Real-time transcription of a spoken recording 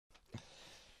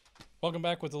Welcome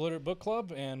back with the Literate Book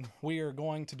Club, and we are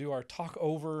going to do our talk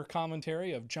over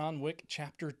commentary of John Wick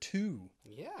Chapter 2.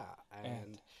 Yeah,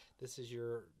 and this is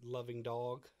your loving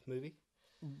dog movie.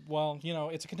 Well, you know,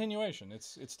 it's a continuation.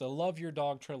 It's the Love Your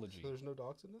Dog trilogy. So there's no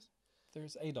dogs in this?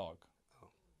 There's a dog. Oh.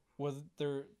 Well,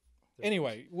 there.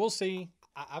 Anyway, we'll see.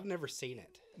 I've never seen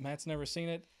it. Matt's never seen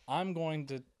it. I'm going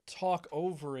to talk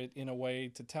over it in a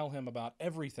way to tell him about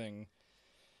everything.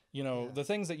 You know, the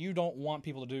things that you don't want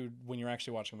people to do when you're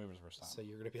actually watching a movie the first time. So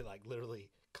you're going to be like literally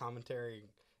commentary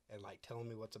and like telling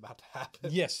me what's about to happen?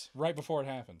 Yes, right before it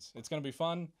happens. It's going to be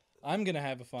fun. I'm going to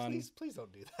have fun. Please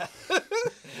don't do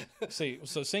that.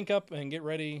 So sync up and get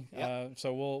ready. Yep.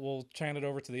 So we'll chant it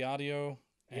over to the audio,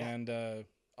 and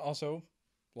also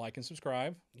like and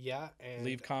subscribe. Yeah, and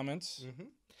leave comments. Mm-hmm.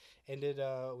 And did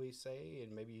we say,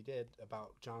 and maybe you did,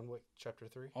 about John Wick Chapter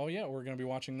 3? Oh yeah, we're going to be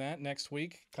watching that next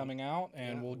week coming out,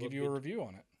 and we'll give you a review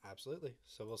on it. Absolutely.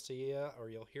 So we'll see you, or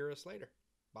you'll hear us later.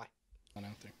 Bye. On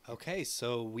out there. Okay,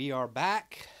 so we are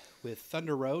back with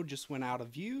Thunder Road. Just went out of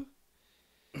view.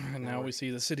 And now we see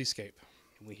the cityscape.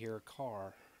 And we hear a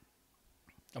car.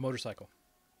 A motorcycle.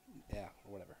 Yeah,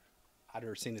 or whatever. I'd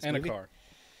never seen this and movie. A car.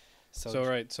 So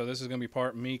right, so this is going to be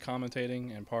part me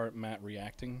commentating and part Matt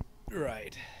reacting.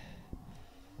 Right.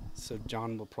 So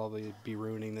John will probably be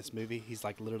ruining this movie. He's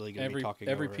like literally going to be talking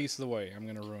every over piece of the way. I'm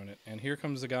going to ruin it. And here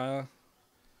comes the guy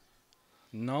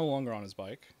no longer on his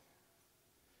bike.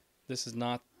 This is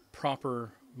not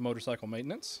proper motorcycle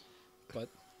maintenance, but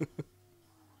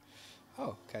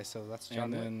oh, okay, so that's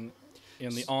John and Wick. then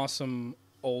in the awesome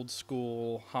old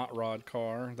school hot rod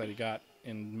car that he got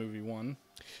in movie 1.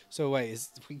 So wait,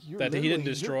 that he didn't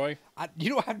destroy? You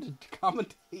don't have to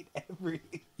commentate every.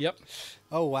 Yep.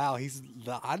 Oh wow,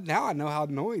 now I know how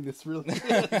annoying this really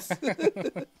is.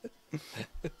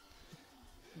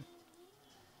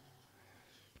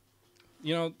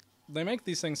 You know, they make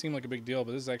these things seem like a big deal,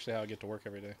 but this is actually how I get to work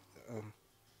every day.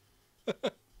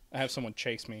 I have someone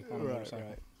chase me on a motorcycle.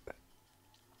 Right.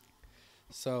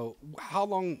 So, how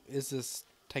long is this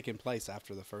taking place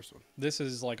after the first one? This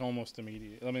is like almost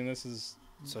immediate. I mean, this is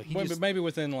maybe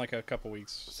within like a couple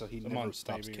weeks. So he never month,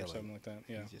 stops maybe, killing or something like that.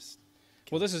 Yeah.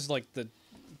 Well, this is like the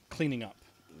cleaning up.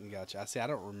 Gotcha. I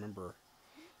don't remember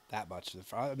that much.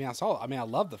 I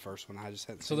love the first one. I just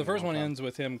hadn't. So the first one ends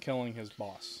with him killing his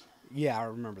boss. Yeah, I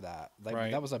remember that.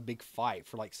 Right. That was a big fight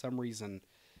for like some reason.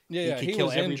 Yeah, he could kill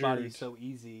was everybody injured so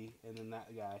easy, and then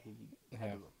that guy he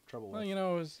had trouble with. Well, you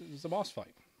know, it was a boss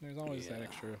fight. There's always that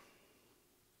extra.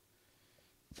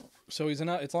 So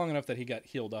it's long enough that he got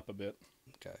healed up a bit.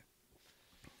 Okay.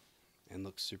 And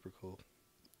looks super cool.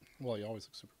 Well, he always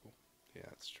looks super cool. Yeah,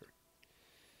 that's true.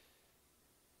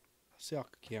 I saw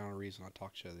Keanu Reeves on a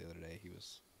talk show the other day. He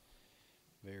was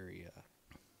very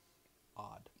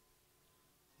odd.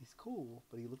 He's cool,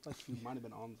 but he looked like he might have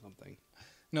been on something.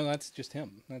 No, that's just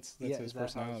him. That's his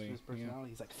personality. His personality. Yeah.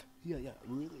 He's like, yeah,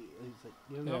 really. He's like,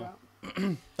 you know about?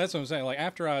 That's what I'm saying. Like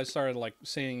after I started like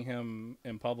seeing him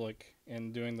in public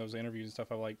and doing those interviews and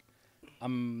stuff,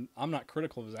 I'm not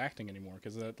critical of his acting anymore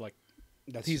because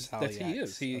he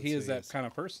is. He is that kind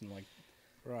of person. Like,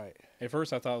 right. At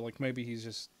first, I thought like maybe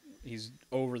he's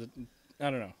over the. I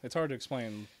don't know. It's hard to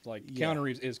explain. Like Keanu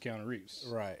Reeves is Keanu Reeves.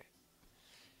 Right.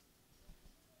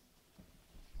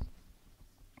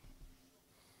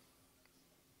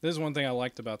 This is one thing I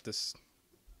liked about this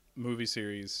movie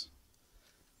series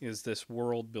is this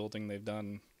world building they've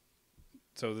done.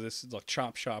 So this is like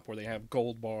chop shop where they have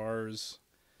gold bars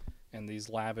and these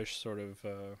lavish sort of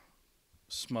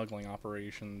smuggling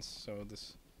operations. So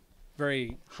this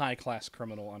very high class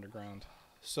criminal underground.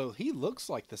 So he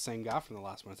looks like the same guy from the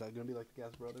last one. Is that going to be like the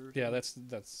guy's brother? Yeah, that's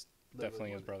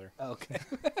definitely his brother. Okay.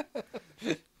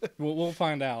 We'll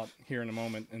find out here in a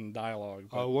moment in dialogue.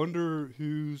 I wonder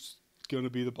who's going to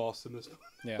be the boss in this one.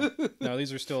 Yeah. No,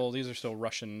 these are still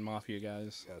Russian mafia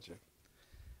guys. Gotcha.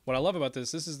 What I love about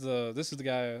this is the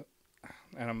guy,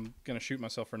 and I'm gonna shoot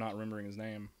myself for not remembering his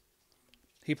name.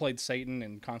 He played Satan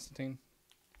in Constantine.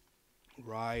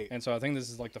 Right. And so I think this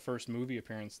is like the first movie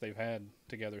appearance they've had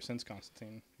together since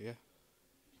Constantine. Yeah.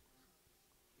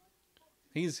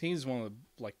 He's one of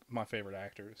like my favorite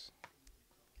actors.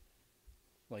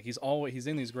 Like he's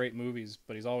in these great movies,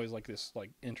 but he's always like this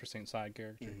like interesting side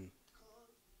character. Mm-hmm.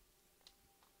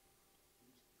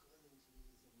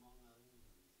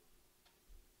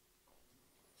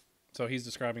 So he's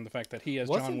describing the fact that he has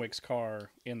John Wick's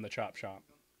car in the chop shop.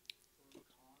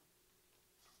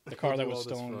 The car that was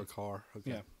stolen. For a car.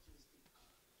 Okay. Yeah.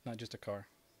 Not just a car.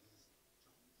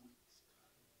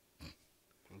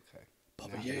 Okay.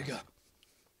 Baba Yaga.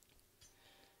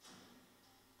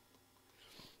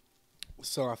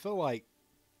 So I feel like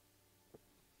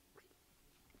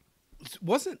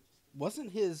Wasn't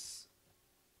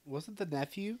the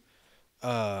nephew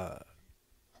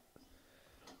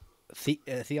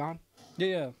Theon?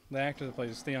 Yeah, the actor that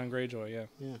plays Theon Greyjoy. Yeah,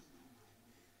 Yeah.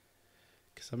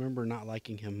 Because I remember not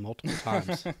liking him multiple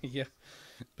times. yeah.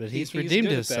 But he's He's redeemed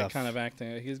good himself. at that kind of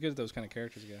acting. He's good at those kind of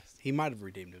characters, I guess. He might have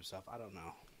redeemed himself. I don't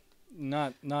know.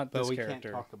 Not But this we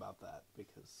character. can't talk about that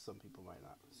because some people might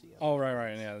not see it. Oh,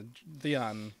 right, yeah.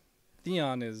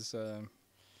 Theon is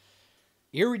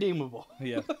Irredeemable.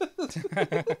 yeah.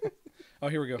 Oh,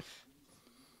 here we go.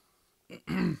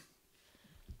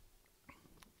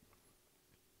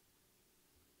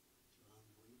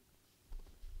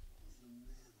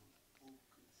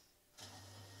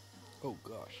 Oh,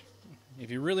 gosh. If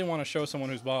you really want to show someone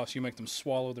who's boss, you make them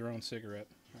swallow their own cigarette.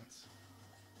 That's...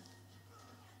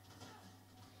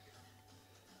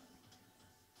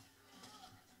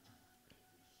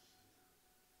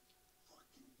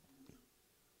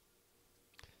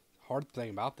 Hard thing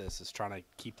about this is trying to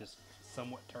keep this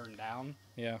somewhat turned down.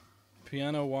 Yeah.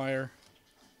 Piano wire.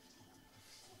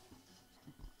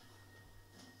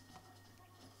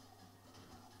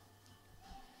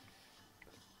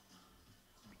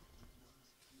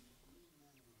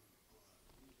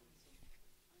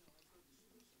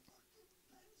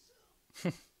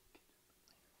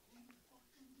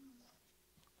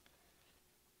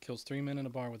 Kills 3 men in a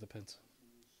bar with a pencil.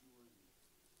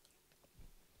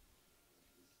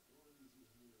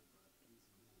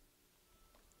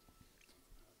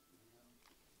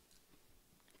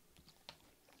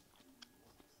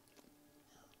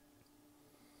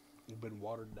 Been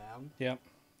watered down. Yep.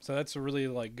 So that's a really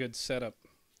like good setup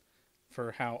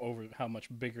for how much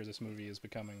bigger this movie is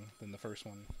becoming than the first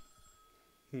one.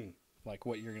 Like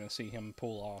what you're gonna see him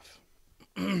pull off.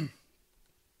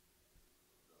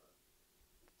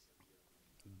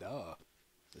 Duh.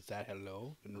 Is that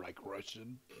hello in like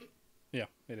Russian? Yeah,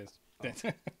 it is.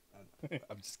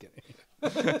 I'm just kidding.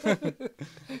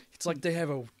 It's like they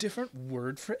have a different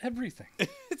word for everything.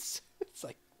 It's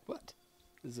like, what?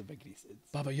 This doesn't make any sense.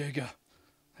 Baba Yaga.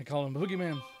 They call him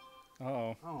Boogeyman.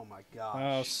 Uh-oh. Oh my gosh.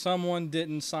 Oh, someone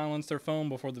didn't silence their phone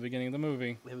before the beginning of the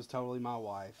movie. It was totally my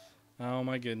wife. Oh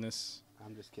my goodness.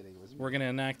 I'm just kidding. It was me. We're going to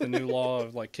enact the new law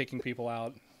of like kicking people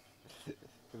out. It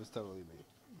was totally me.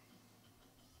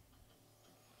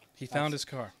 He found his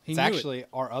car. He It's knew actually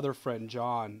our other friend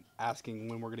John asking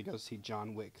when we're going to go see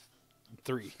John Wick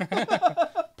 3.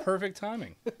 Perfect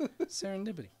timing.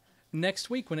 Serendipity.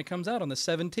 Next week when it comes out on the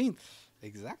 17th.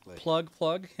 Exactly. Plug,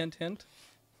 hint, hint.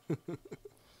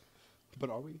 But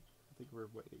are we? I think we're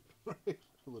waiting a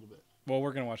little bit. Well,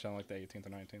 we're going to watch that on like the 18th or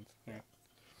 19th. Yeah.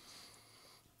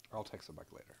 I'll text them back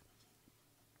later.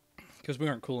 Because we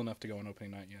aren't cool enough to go on opening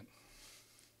night yet.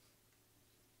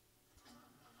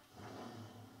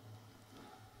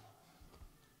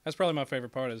 That's probably my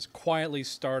favorite part is quietly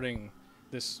starting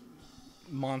this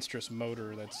monstrous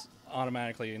motor that's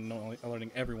automatically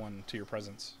alerting everyone to your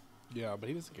presence. Yeah, but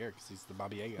he doesn't care because he's the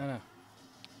Baba Yaga. I know.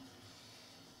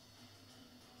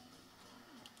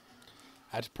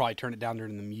 I had to probably turn it down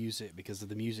during the music because if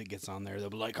the music gets on there, they'll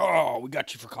be like, "Oh, we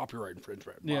got you for copyright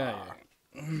infringement." Yeah.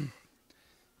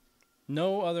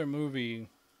 No other movie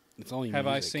It's only have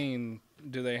I music. seen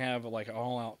do they have like an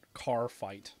all-out car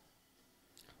fight.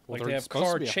 Well, Like they have supposed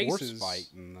car to be a horse chases. fight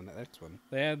in the next one.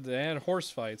 They had horse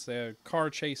fights. They had car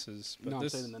chases. But No, I'm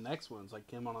this, saying in the next one's like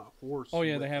him on a horse. oh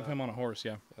yeah, they with, have him on a horse.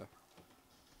 Yeah,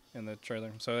 in the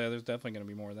trailer. So yeah, there's definitely going to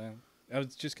be more of that.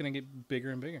 It's just going to get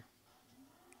bigger and bigger.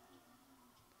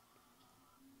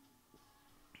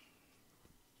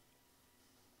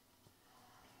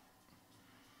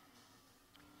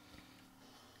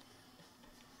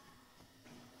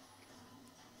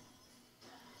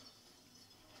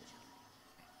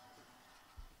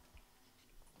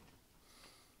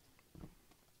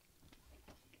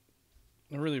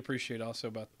 I really appreciate also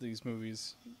about these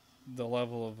movies the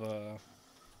level of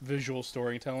visual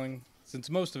storytelling, since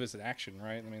most of it's action,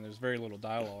 right? I mean, there's very little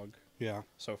dialogue Yeah.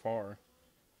 so far.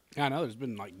 Yeah, I know. There's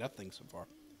been like nothing so far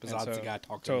besides the guy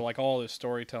talking. So like all this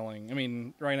storytelling. I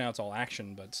mean, right now it's all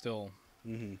action, but still,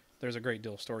 there's a great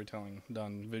deal of storytelling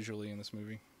done visually in this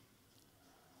movie.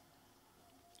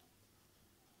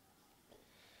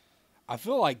 I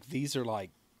feel like these are like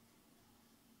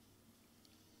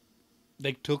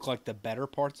they took like the better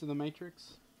parts of the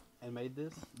Matrix and made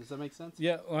this. Does that make sense?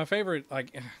 Yeah, my favorite,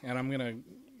 like, and I'm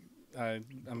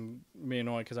being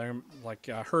annoyed because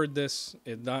I heard this.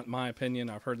 It's not my opinion.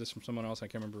 I've heard this from someone else. I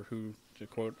can't remember who to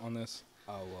quote on this.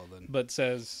 Oh well, then. But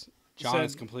says John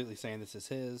is completely saying this is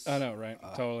his. I know, right?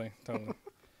 Totally.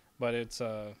 But it's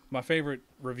my favorite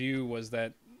review was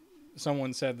that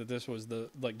someone said that this was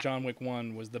John Wick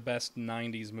 1 was the best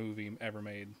 '90s movie ever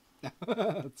made.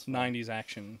 That's fine. 90s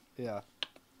action. Yeah.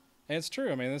 And it's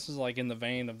true. I mean, this is like in the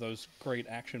vein of those great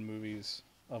action movies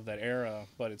of that era,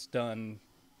 but it's done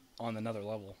on another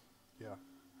level. Yeah.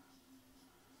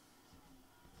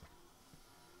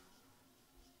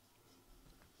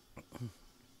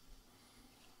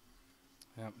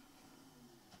 Yep.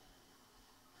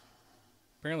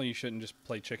 Apparently, you shouldn't just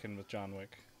play chicken with John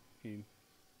Wick.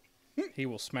 He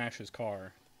will smash his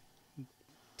car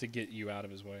to get you out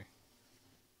of his way.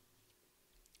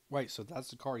 Wait, so that's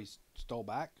the car he stole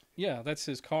back? Yeah, that's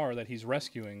his car that he's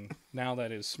rescuing now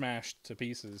that is smashed to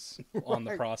pieces on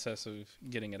the Right. process of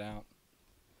getting it out.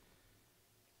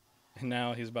 And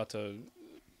now he's about to.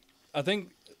 I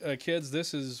think, kids,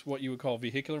 this is what you would call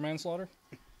vehicular manslaughter.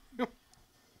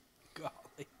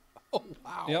 Golly. Oh,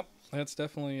 wow. Yep, that's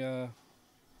definitely a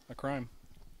crime.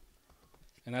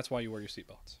 And that's why you wear your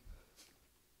seatbelts.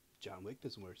 John Wick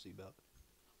doesn't wear a seatbelt.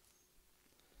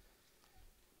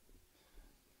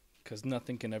 Because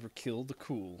nothing can ever kill the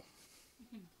cool.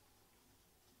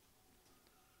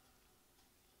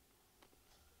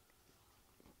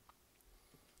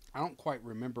 I don't quite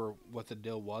remember what the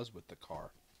deal was with the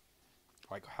car.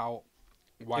 Like how,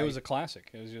 why? It was a classic.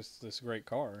 It was just this great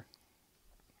car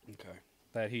Okay.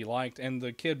 that he liked, and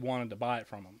the kid wanted to buy it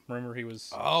from him. Remember, he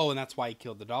was Oh, and that's why he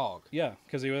killed the dog. yeah,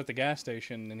 because he was at the gas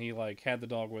station and he like had the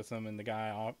dog with him, and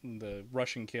the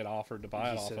Russian kid offered to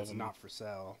buy He it off said of it's him, not for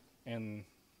sale. and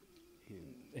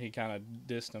He- he kind of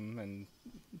dissed him, and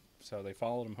so they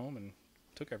followed him home and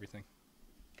took everything.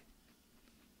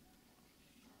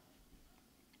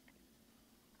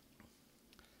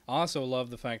 I also love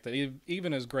the fact that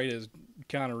even as great as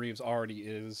Keanu Reeves already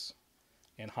is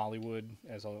in Hollywood,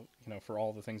 as a for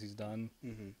all the things he's done,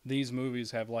 these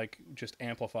movies have like just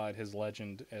amplified his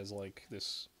legend as like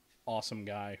this awesome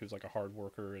guy who's like a hard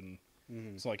worker, and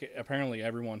it's like apparently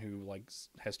everyone who like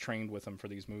has trained with him for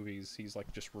these movies, he's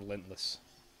like just relentless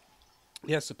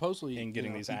Yeah, supposedly in getting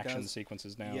you know, these he action does-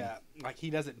 sequences down. Yeah, like he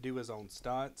doesn't do his own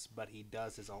stunts, but he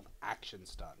does his own action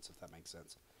stunts, if that makes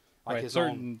sense. Like Right, his certain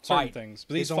own certain fight- things,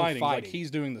 but his he's own fighting like he's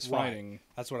doing this Right. fighting.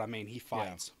 That's what I mean. He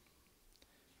fights.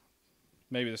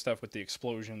 Maybe the stuff with the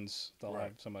explosions, they'll Right.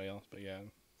 have somebody else, but yeah.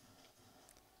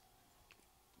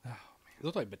 He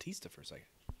looked like Batista for a second.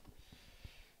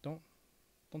 Don't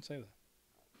say that.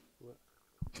 What?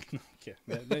 Yeah,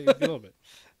 a little bit,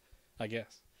 I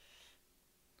guess.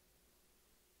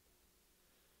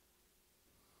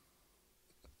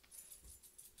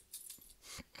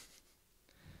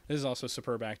 This is also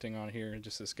superb acting on here.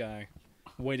 Just this guy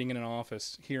waiting in an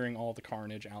office, hearing all the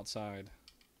carnage outside.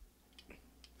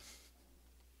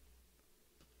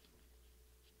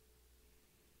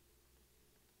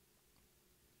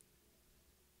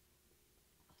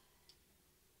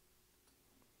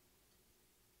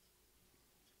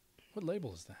 What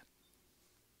label is that?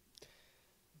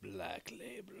 Black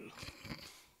Label.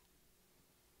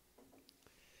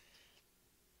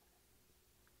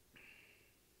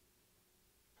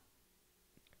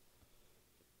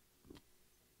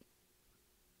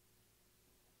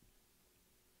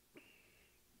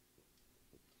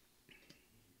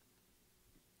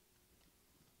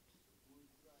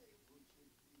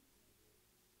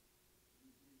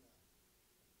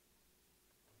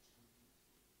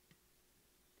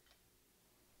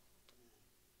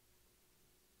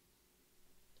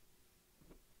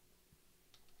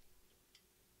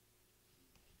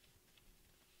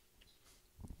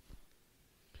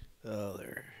 Oh,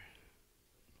 there.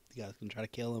 The guy's gonna try to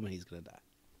kill him, and he's gonna die.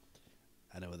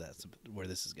 I know that's where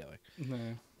this is going.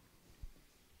 No.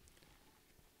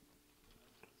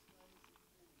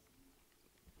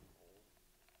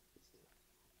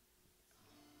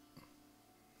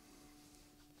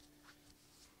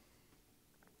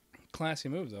 Classy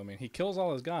move, though. I mean, he kills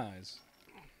all his guys,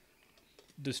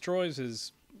 destroys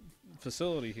his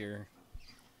facility here,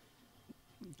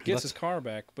 gets his car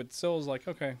back, but still is like,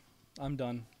 okay, I'm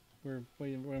done. We're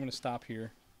going to stop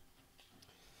here.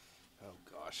 Oh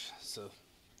gosh. So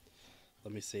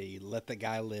let me see. Let the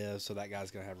guy live, so that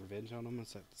guy's gonna have revenge on him.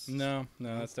 Is that... No,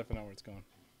 that's definitely not where it's going.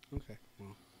 Okay.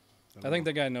 Well, I think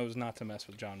the guy knows not to mess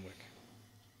with John Wick.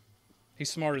 He's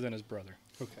smarter than his brother.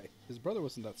 Okay. His brother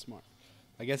wasn't that smart.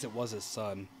 I guess it was his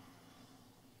son.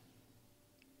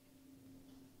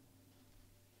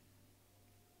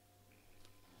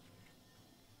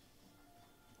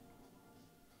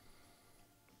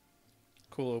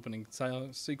 Cool opening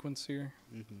sequence here.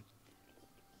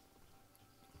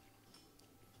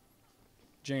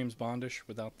 James Bondish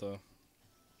without the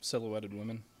silhouetted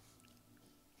women.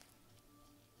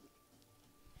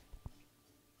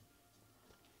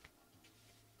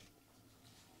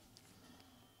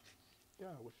 Yeah.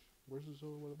 Where's the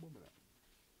silhouetted woman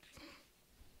at?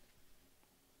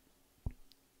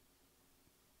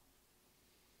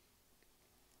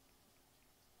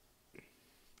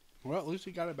 Well, at least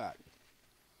he got it back.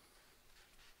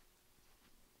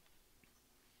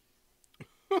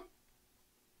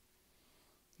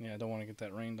 Yeah, I don't want to get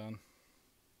that rained on.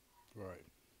 Right.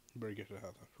 You better get to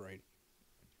have the rain.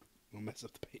 We'll mess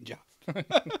up the paint job.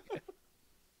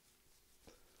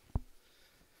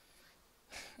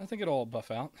 I think it'll all buff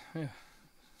out. Yeah.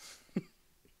 I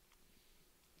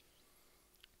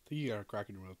think you got a crack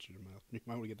in your mouth. You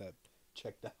might want to get that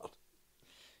checked out.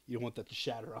 You don't want that to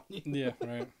shatter on you. Yeah,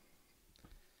 right.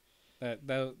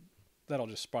 That'll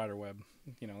just spider web.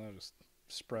 You know, that'll just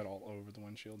spread all over the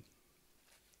windshield.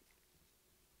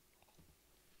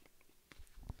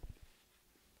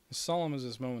 As solemn as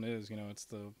this moment is, you know, it's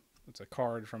a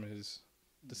card from his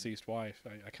deceased wife.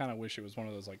 I kind of wish it was one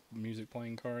of those like music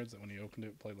playing cards that when he opened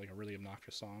it played like a really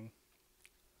obnoxious song.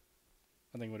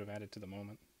 I think it would have added to the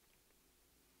moment.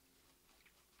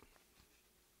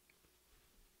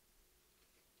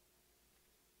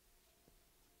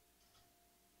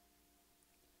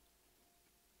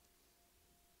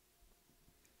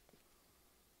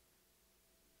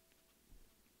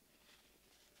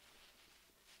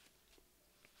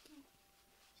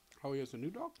 Oh, he has a new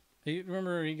dog?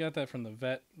 Remember he got that from the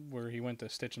vet where he went to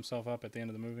stitch himself up at the end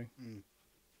of the movie? Mm.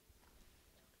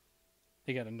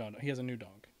 He has a new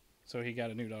dog. So he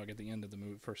got a new dog at the end of the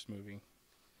first movie.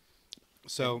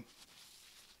 So,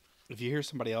 if you hear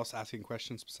somebody else asking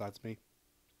questions besides me,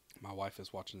 my wife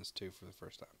is watching this too for the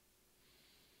first time.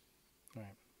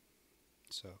 Right.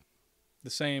 So. The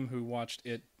same who watched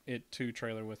It 2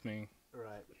 trailer with me.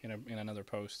 Right. In another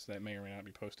post that may or may not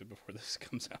be posted before this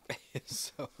comes out.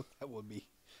 So that would be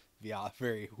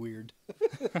very weird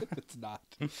if it's not.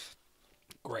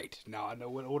 Great. Now I know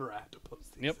what order I have to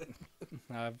post these. Yep.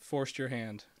 I've forced your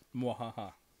hand.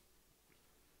 Mwahaha.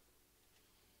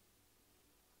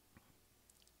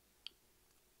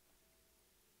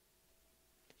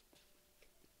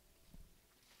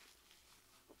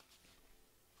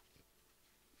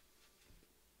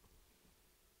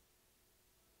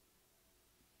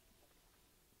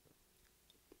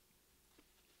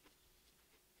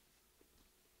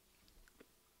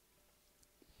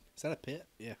 Is that a pit?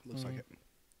 Yeah, looks like it.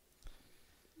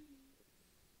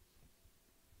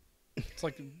 It's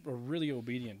like a really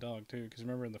obedient dog, too. Because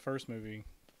remember in the first movie,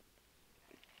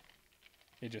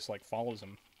 it just like follows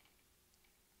him.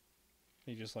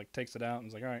 He just like takes it out and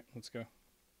is like, all right, let's go.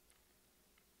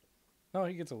 No,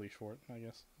 he gets a leash for it, I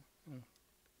guess.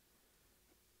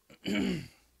 Yeah.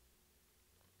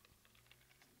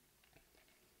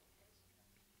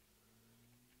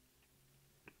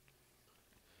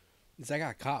 Is that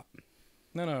guy a cop?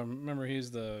 No, remember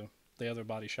he's the other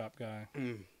body shop guy.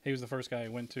 Mm. He was the first guy he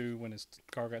went to when his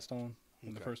car got stolen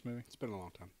in the first movie. It's been a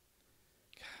long time.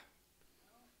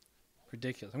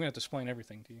 Ridiculous. I'm going to have to explain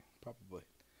everything to you. Probably.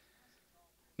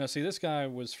 Now, see, this guy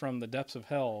was from the depths of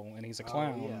hell, and he's a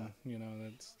clown. Yeah. You know,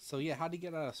 that's... So, yeah, how'd he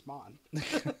get out of Spawn?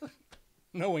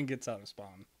 No one gets out of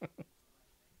Spawn.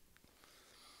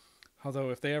 Although,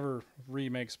 if they ever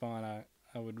remake Spawn,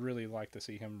 I would really like to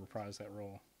see him reprise that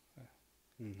role.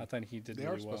 Mm-hmm. I think he did they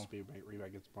really are supposed well. to be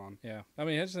remaking Spawn. Yeah. I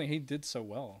mean, I just think he did so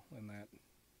well in that.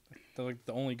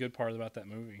 The only good part about that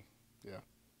movie. Yeah.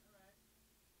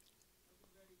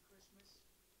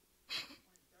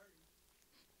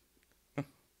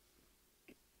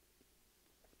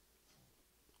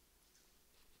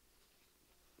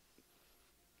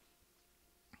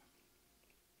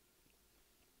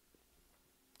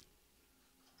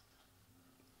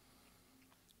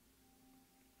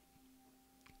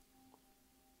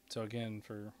 So again,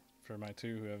 for my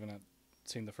two who haven't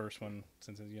seen the first one,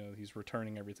 since he's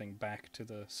returning everything back to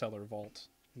the cellar vault.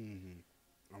 Mm-hmm.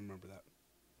 I remember that.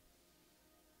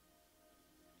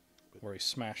 Where he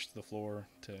smashed the floor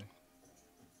to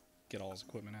get all his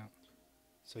equipment out.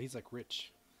 So he's like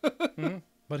rich. Mm-hmm.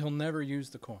 But he'll never use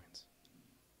the coins.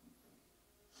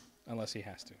 Unless he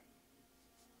has to.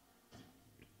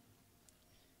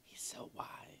 He's so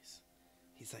wise.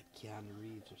 He's like Keanu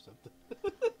Reeves or something.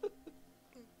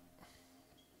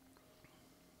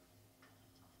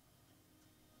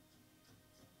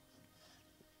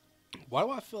 Why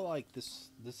do I feel like this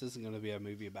isn't going to be a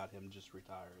movie about him just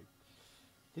retiring?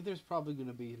 I think there's probably going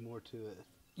to be more to it.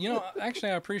 You know,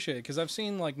 actually, I appreciate it because I've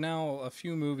seen like now a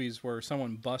few movies where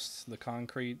someone busts the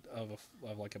concrete of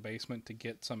like a basement to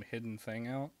get some hidden thing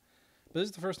out. But this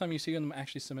is the first time you see them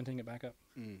actually cementing it back up.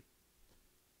 Mm.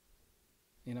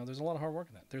 You know, there's a lot of hard work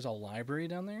in that. There's a library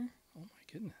down there. Oh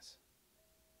my goodness.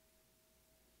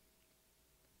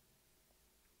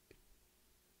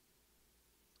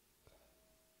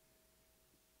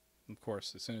 Of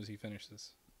course, as soon as he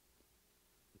finishes.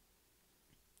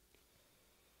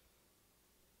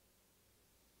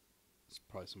 It's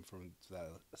Probably some from that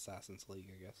Assassin's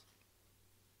League, I guess.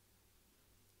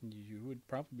 You would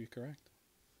probably be correct.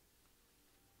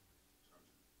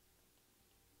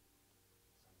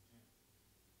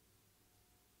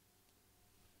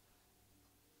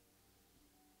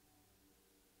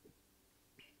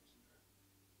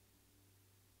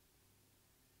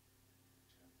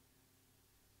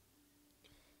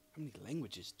 How many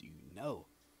languages do you know?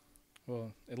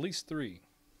 Well, at least 3.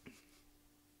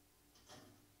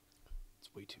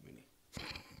 It's way too many.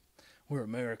 We're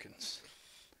Americans.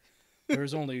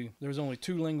 There's only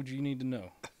 2 languages you need to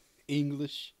know.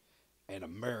 English and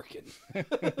American.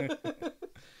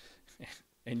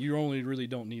 And you only really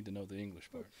don't need to know the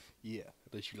English part. Yeah,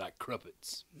 unless you like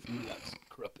crumpets. You like some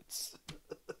crumpets.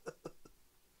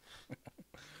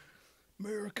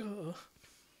 America.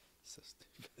 So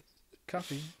stupid.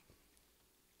 Coffee.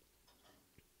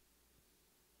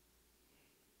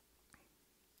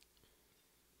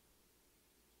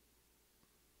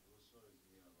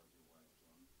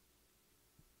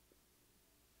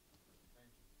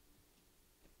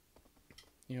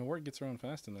 You know, word gets around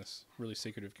fast in this really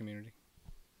secretive community.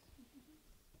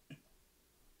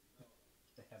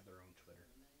 They have their own Twitter.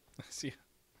 See,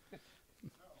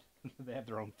 They have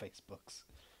their own Facebooks.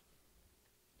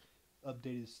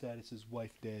 Updated status is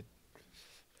wife dead.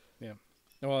 yeah.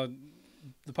 Well,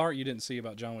 the part you didn't see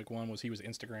about John Wick 1 was he was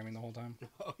Instagramming the whole time.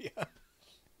 Oh, yeah.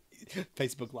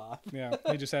 Facebook Live. Yeah,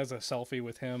 he just has a selfie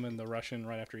with him and the Russian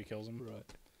right after he kills him. Right.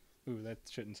 Ooh, that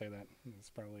shouldn't say that. It's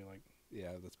probably like,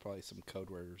 Yeah, that's probably some code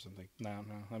word or something. no.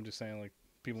 I'm just saying, like,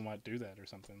 people might do that or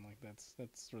something. Like,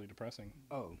 that's really depressing.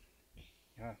 Oh.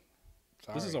 Yeah.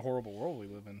 Sorry. This is a horrible world we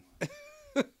live in.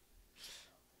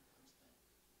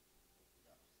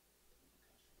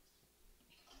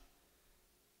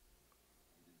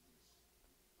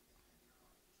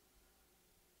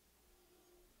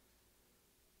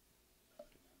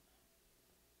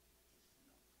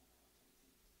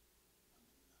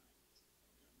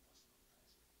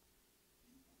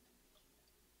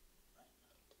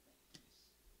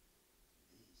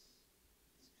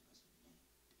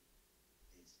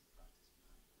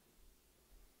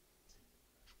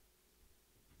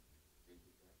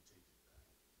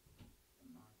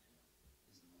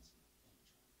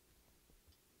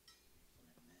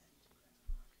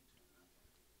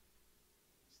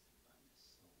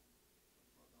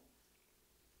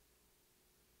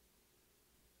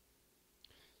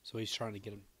 So he's trying to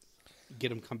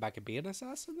get him come back and be an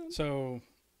assassin then? So,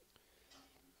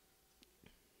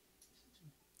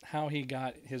 how he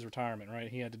got his retirement, right?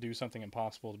 He had to do something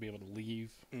impossible to be able to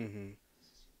leave. Mm-hmm.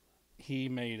 He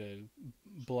made a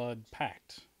blood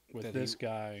pact with That this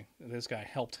guy. This guy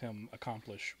helped him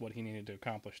accomplish what he needed to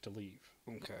accomplish to leave.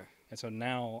 Okay. And so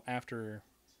now, after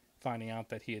finding out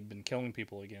that he had been killing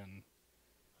people again,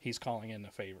 he's calling in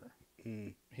a favor.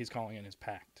 Mm. He's calling in his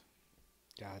pact.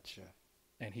 Gotcha.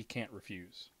 And he can't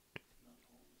refuse.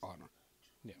 Honor.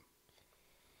 Yeah.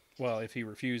 Well, if he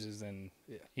refuses, then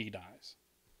Yeah. he dies.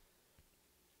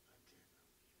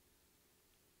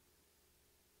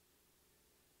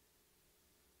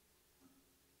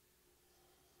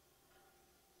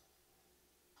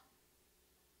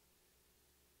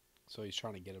 So he's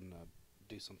trying to get him to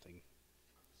do something.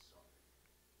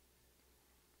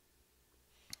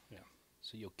 Yeah.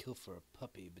 So you'll kill for a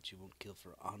puppy, but you won't kill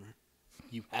for honor.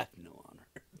 You have no honor.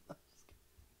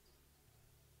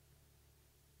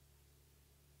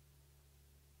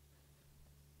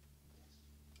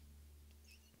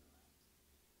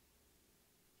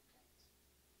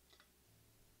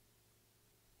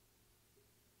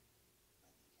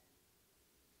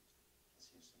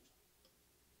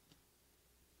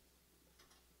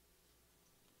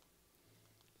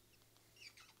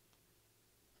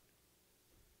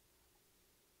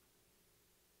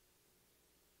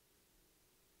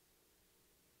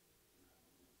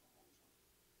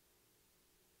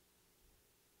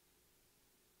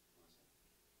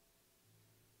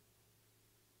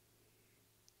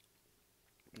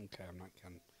 Okay, I'm not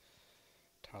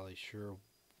entirely sure.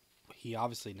 He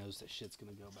obviously knows that shit's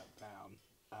gonna go back down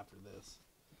after this.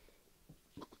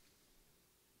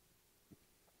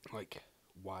 Like,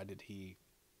 why did he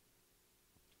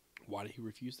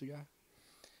refuse the guy?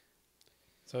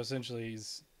 So essentially,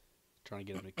 he's Trying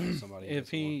to get him to kill somebody. if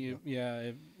he, doesn't want-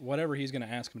 if whatever he's going to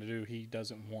ask him to do, he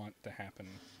doesn't want to happen.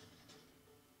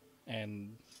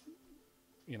 And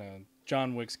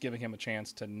John Wick's giving him a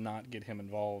chance to not get him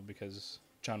involved because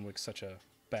John Wick's such a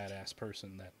badass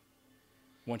person that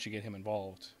once you get him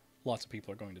involved, lots of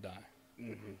people are going to die.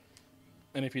 Mm-hmm.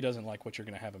 And if he doesn't like what you're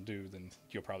going to have him do, then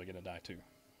you're probably going to die too.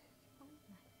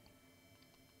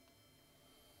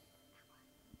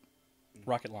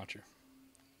 Rocket launcher.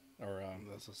 or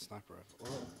That's a sniper rifle.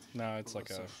 Oh, no, it's well, like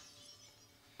a that's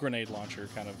grenade launcher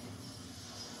kind of.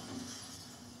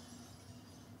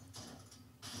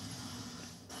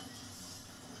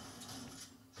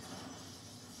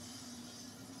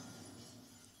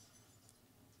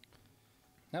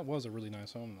 That was a really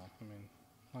nice home, though. I mean,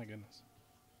 my goodness.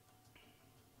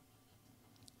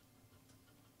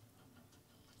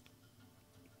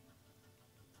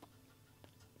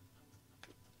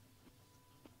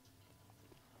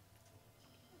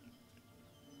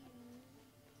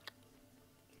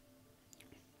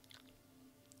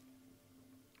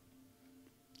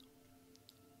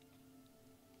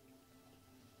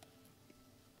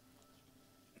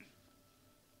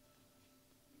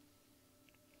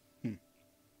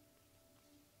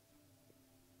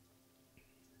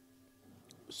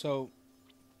 So,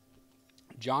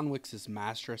 John Wick's his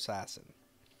master assassin,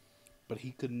 but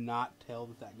he could not tell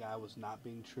that that guy was not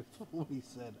being truthful when he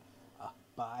said,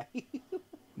 bye.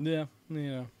 Yeah,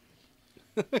 yeah.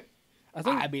 I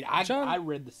think. I mean, John, I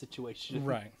read the situation.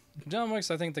 right. John Wick's,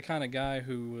 I think, the kind of guy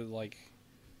who like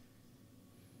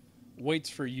waits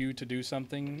for you to do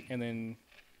something and then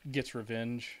gets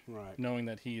revenge, Right. knowing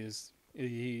that he has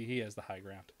the high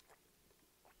ground.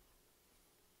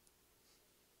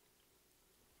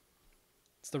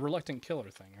 It's the reluctant killer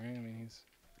thing, right? I mean,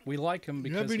 we like him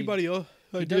because you have anybody else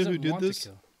he doesn't want to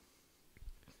kill.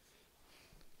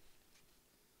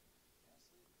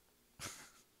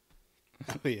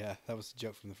 Oh yeah, that was a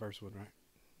joke from the first one, right?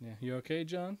 Yeah, you okay,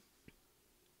 John?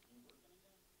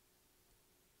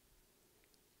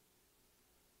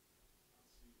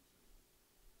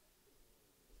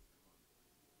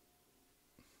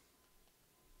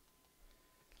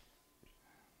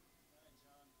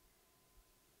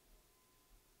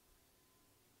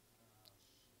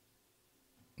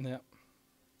 Yeah.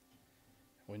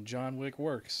 When John Wick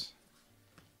works,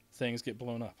 things get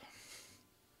blown up.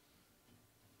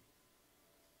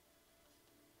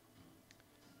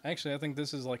 Actually, I think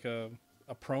this is like a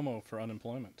promo for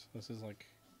unemployment. This is like,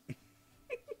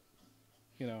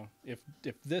 if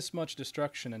this much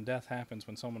destruction and death happens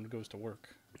when someone goes to work,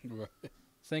 Right.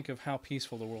 think of how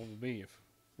peaceful the world would be if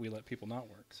we let people not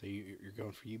work. So you're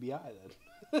going for UBI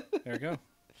then? There you go.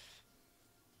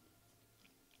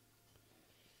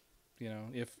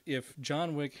 If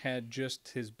John Wick had just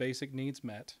his basic needs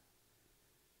met,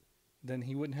 then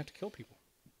he wouldn't have to kill people.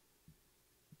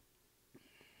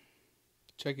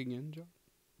 Checking in, John.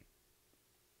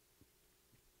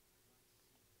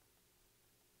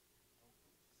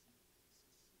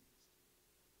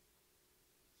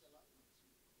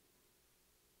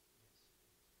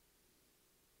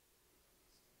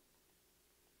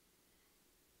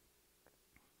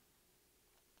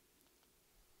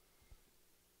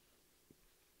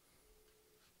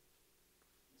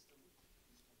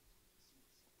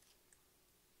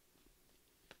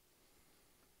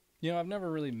 I've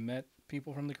never really met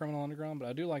people from the criminal underground, but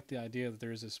I do like the idea that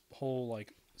there's this whole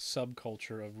like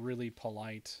subculture of really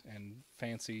polite and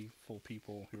fanciful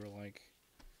people who are like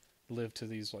live to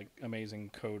these like amazing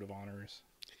code of honors.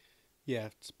 Yeah,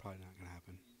 it's probably not going to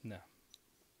happen. No.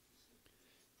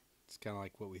 It's kind of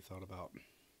like what we thought about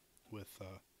with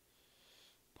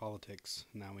politics.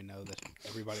 Now we know that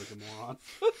everybody's a moron.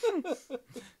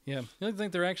 Yeah, I don't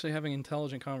think they're actually having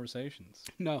intelligent conversations.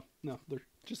 No, they're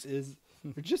just as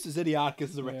idiotic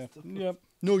as the rest of them. Yep.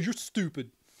 No, you're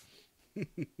stupid.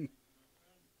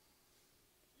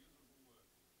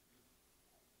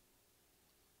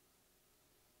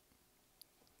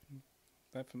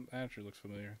 That actually looks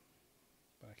familiar,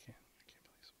 but I can't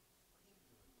place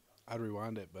it. I'd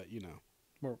rewind it, but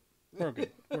We're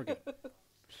good. We're good.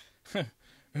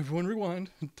 Everyone rewind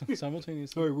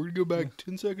simultaneously. All right, we're going to go back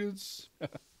 10 seconds.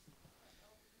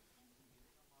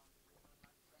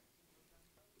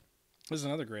 This is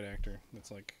another great actor.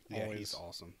 That's like always. He's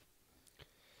awesome.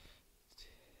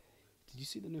 Did you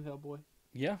see the new Hellboy?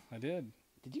 Yeah, I did.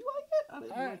 Did you like it? I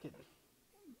didn't like it.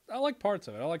 I like parts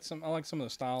of it. I like some of the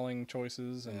styling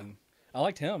choices, and I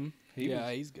liked him.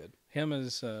 He's good. Him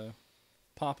as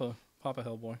Papa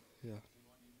Hellboy. Yeah.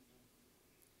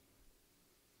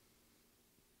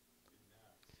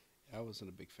 I wasn't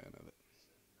a big fan of it.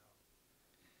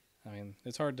 I mean,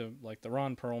 it's hard to like the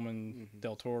Ron Perlman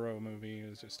Del Toro movie. It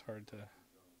was just hard to.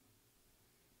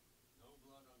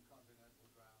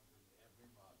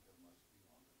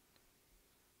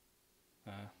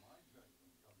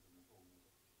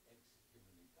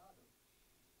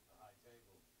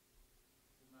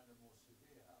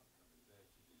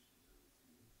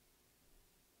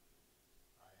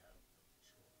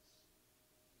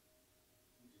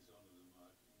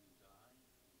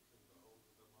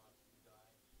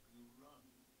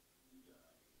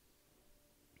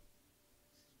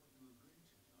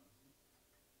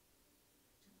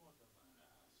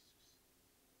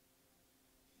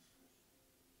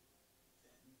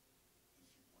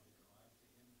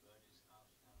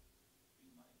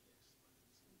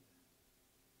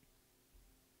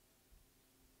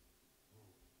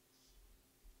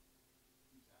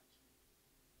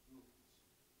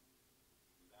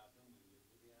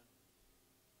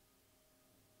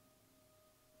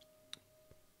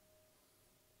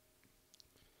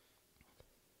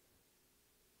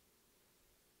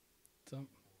 So,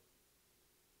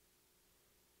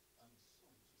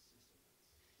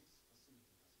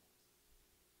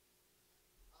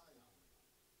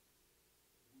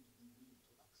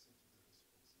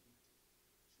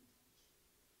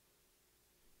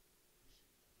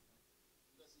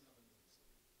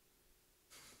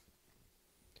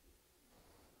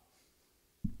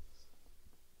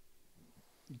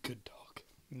 Good dog.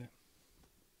 yeah.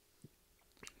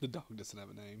 The dog doesn't have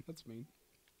a name. That's mean.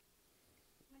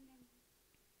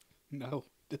 No,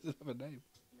 it doesn't have a name.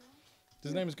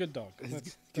 His name is Good Dog.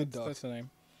 Good Dog. That's the name.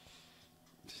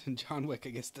 John Wick, I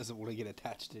guess, doesn't want to get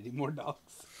attached to any more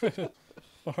dogs.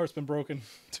 My heart's been broken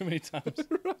too many times.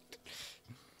 Right.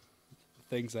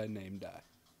 Things I name die.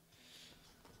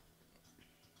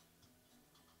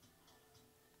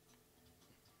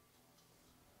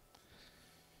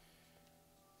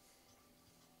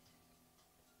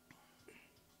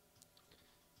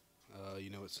 You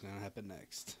know what's going to happen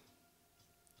next.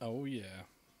 Oh, yeah.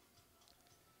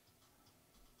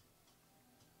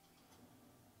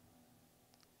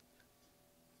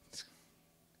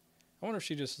 I wonder if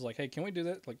she just is like, hey, can we do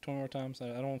that like 20 more times? I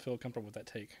don't feel comfortable with that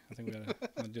take. I think we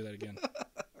gotta do that again.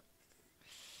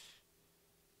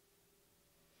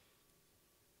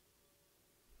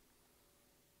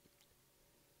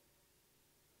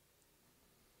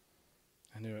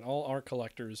 I knew it. All art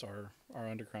collectors are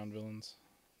underground villains.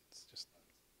 It's just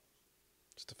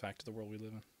a fact of the world we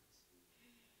live in.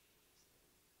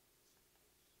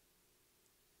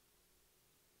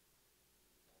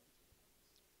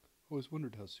 Always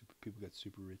wondered how people got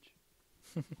super rich.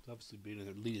 Obviously being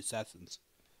the lead assassins.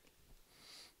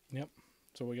 Yep.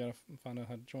 So we gotta find out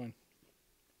how to join.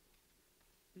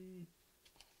 I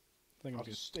think I'll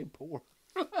just stay poor.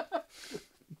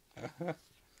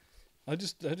 I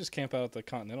just camp out at the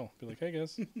Continental. Be like, hey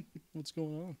guys, what's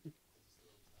going on?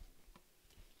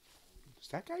 Does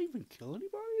that guy even kill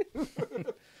anybody?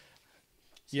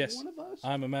 Yes, one of us?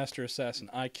 I'm a master assassin.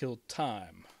 I killed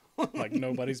time like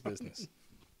nobody's business.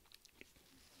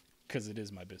 Because it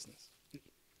is my business.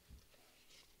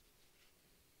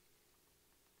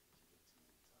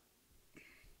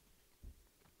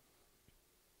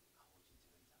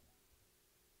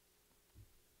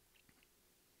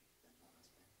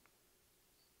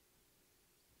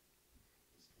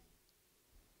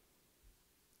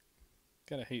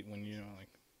 Gotta hate when, like,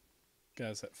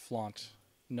 guys that flaunt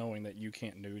knowing that you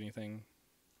can't do anything.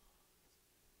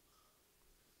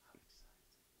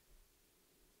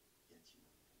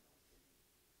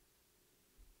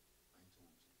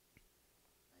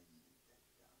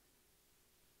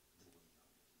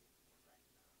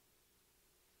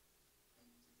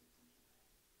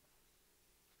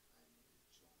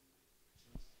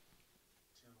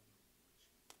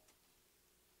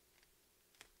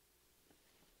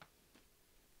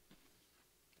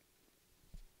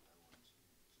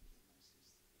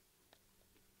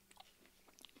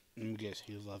 I guess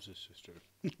he loves his sister.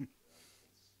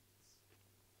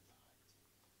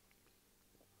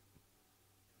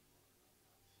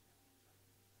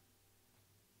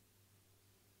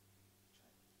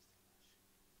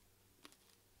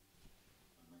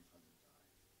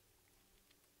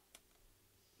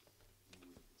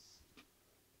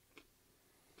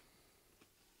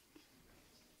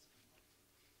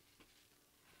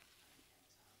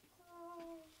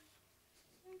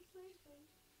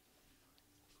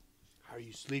 How are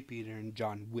you sleep eater in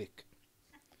John Wick?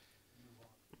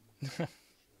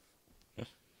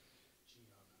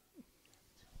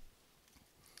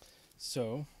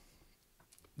 So,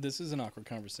 this is an awkward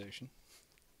conversation.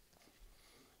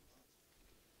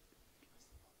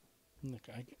 Look,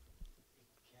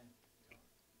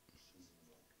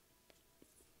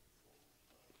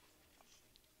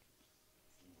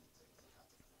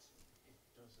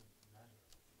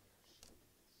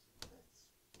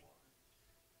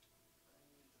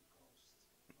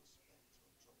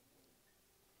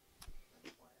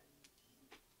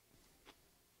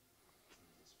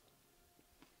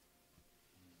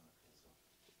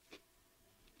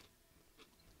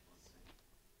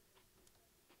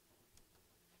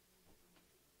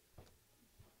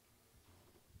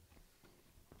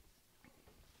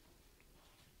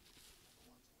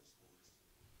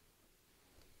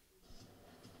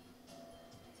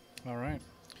 all right.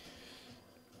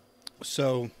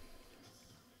 So,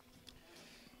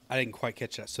 I didn't quite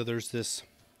catch that. So there's this,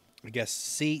 I guess,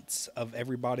 seats of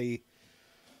everybody,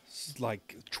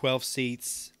 like 12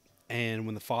 seats, and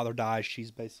when the father dies,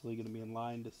 she's basically going to be in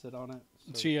line to sit on it.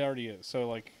 So. She already is. So,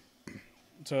 like,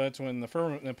 so that's when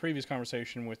the previous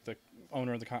conversation with the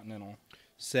owner of the Continental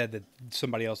said that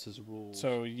somebody else's rules.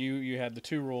 So you had the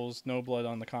two rules: no blood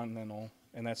on the Continental,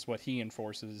 and that's what he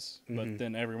enforces. Mhm. But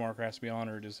then every marker has to be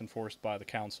honored is enforced by the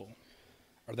council.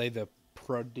 Are they the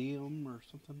Prodium or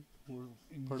something? Or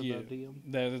part Yeah. of the Diem?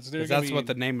 That's What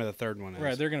the name of the third one is.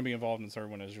 Right, they're going to be involved in the third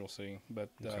one, as you'll see. But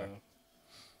Okay.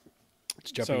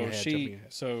 It's jumping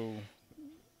ahead.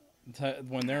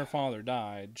 when their father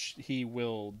died, he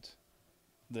willed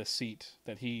the seat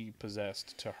that he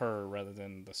possessed to her rather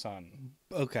than the son.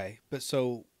 Okay, but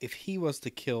so if he was to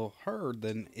kill her,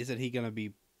 then isn't he going to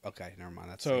be... Okay, never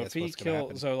mind. So if he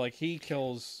kills, he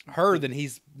kills her, then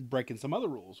he's breaking some other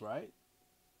rules, right?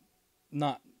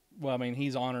 not. Well, I mean,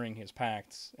 he's honoring his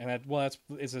pacts, and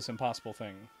it's this impossible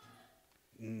thing.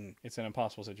 Mm. It's an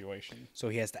impossible situation. So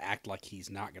he has to act like he's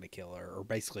not going to kill her, or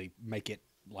basically make it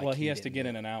like. Well, he has to get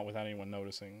in and out without anyone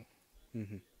noticing.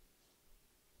 Mm-hmm.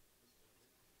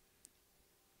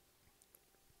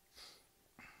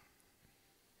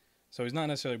 So he's not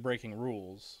necessarily breaking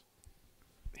rules.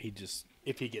 He just,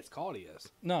 if he gets caught, he is.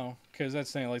 No, because that's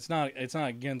saying like, it's not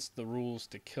against the rules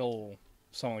to kill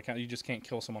someone. You just can't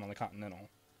kill someone on the Continental,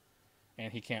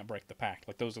 and he can't break the pact.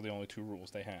 Like those are the only two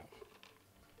rules they have.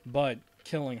 But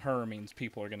killing her means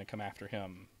people are going to come after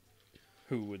him,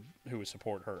 who would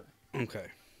support her. Okay.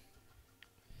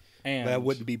 And that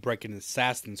wouldn't be breaking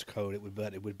Assassin's Code.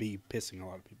 But it would be pissing a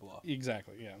lot of people off.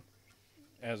 Exactly. Yeah.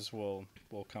 As we'll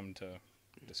come to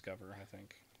discover, I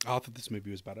think. I thought this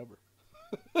movie was about over.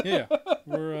 Yeah,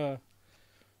 we're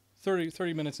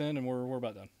 30 minutes in, and we're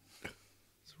about done.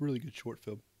 It's a really good short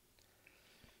film.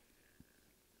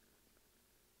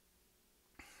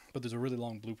 But there's a really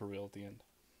long blooper reel at the end.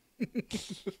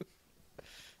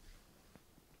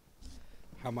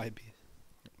 How might it be?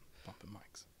 Bumping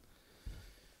mics.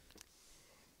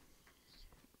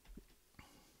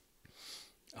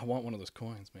 I want one of those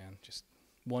coins, man. Just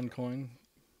one coin,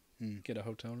 get a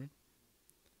hotel room.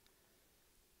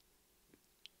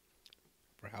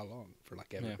 For how long? For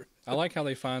like ever? Yeah. I like how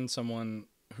they find someone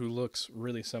who looks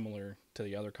really similar to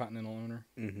the other Continental owner.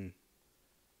 Mm-hmm.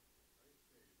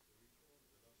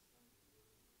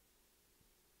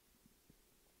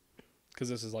 Because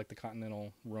this is like the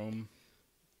Continental Rome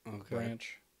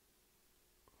branch.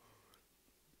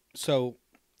 So,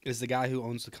 is the guy who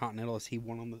owns the Continental? Is he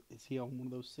on one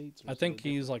of those seats? I think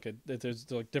he's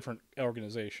there's like different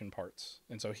organization parts,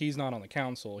 and so he's not on the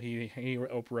council. He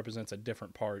represents a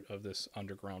different part of this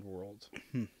underground world,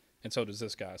 and so does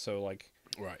this guy. So like,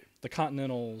 right, the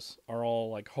Continentals are all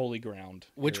like holy ground.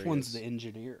 Which areas. one's the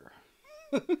engineer?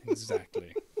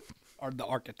 Exactly. Or the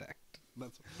architect?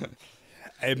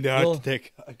 I'm the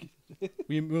architect.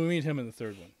 We meet him in the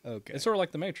third one. Okay, it's sort of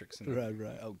like the Matrix. Right.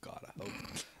 Oh God,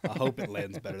 I hope it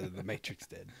lands better than the Matrix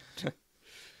did.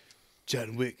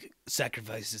 John Wick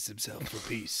sacrifices himself for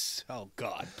peace. Oh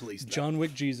God, please. No. John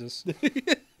Wick Jesus.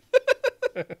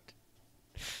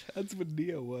 That's what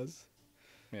Neo was.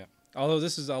 Yeah. Although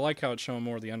I like how it's showing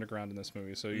more of the underground in this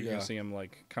movie. So you can see him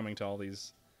like coming to all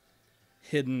these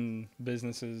hidden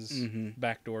businesses,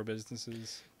 backdoor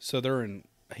businesses. So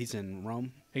he's in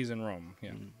Rome? He's in Rome,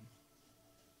 yeah.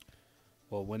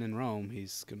 Well, when in Rome,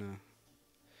 he's going to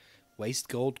waste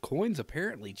gold coins,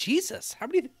 apparently. Jesus, how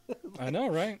many... I know,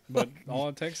 right? But all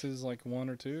it takes is like one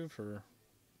or two for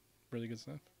really good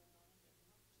stuff.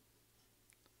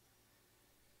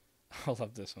 I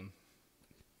love this one.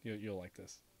 You'll like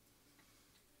this.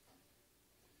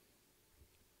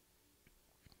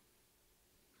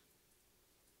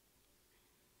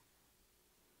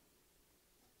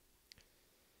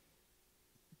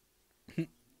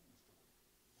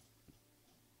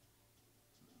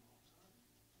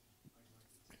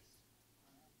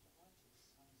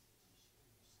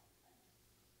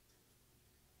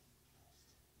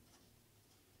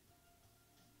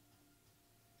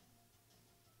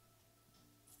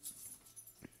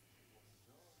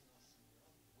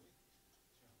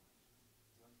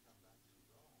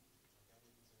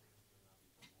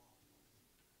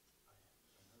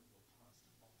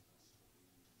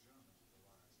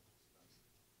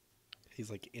 He's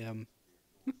like M.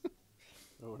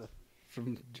 Or whatever.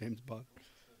 From James Bond.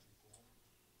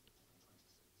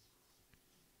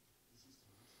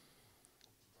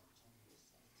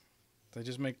 They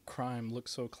just make crime look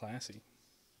so classy.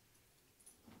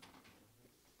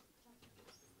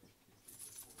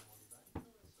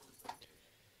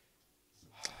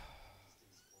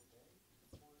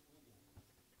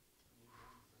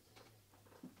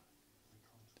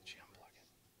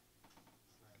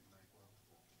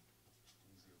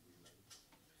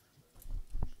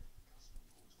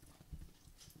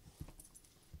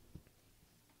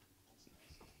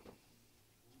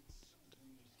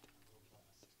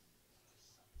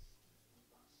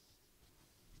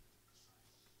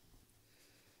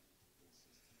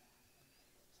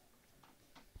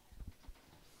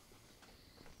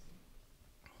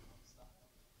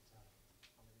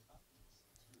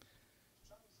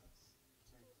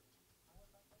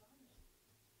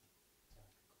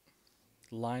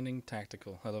 Lining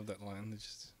tactical. I love that line. It's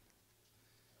just,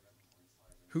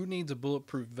 who needs a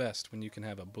bulletproof vest when you can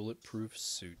have a bulletproof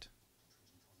suit?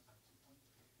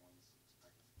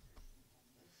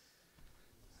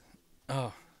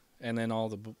 Oh, and then all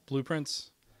the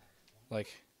blueprints.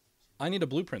 Like, I need a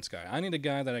blueprints guy. I need a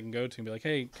guy that I can go to and be like,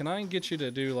 hey, can I get you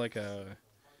to do like an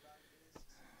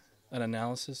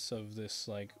analysis of this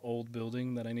like old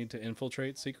building that I need to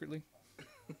infiltrate secretly?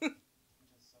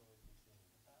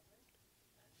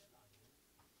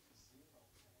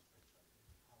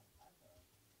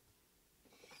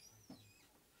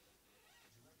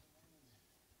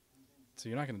 So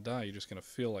you're not going to die. You're just going to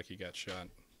feel like you got shot.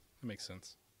 That makes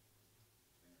sense.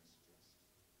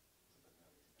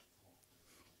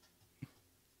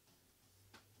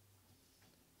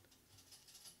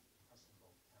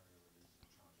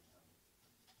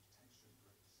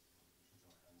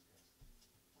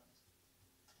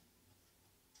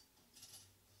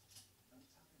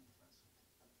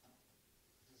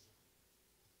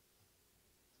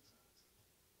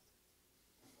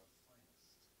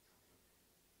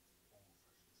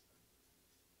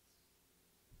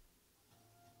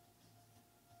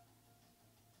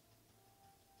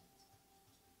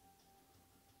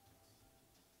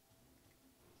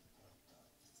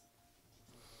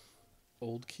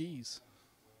 Old keys.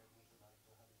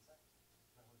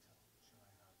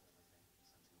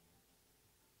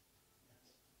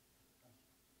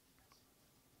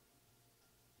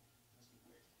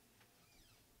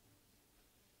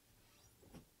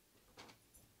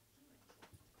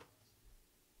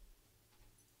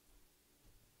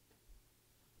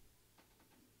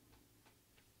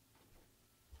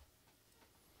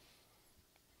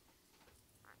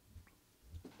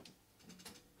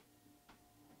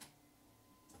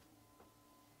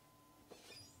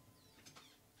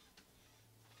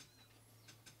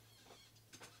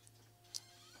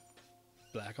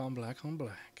 Black on black on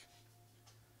black.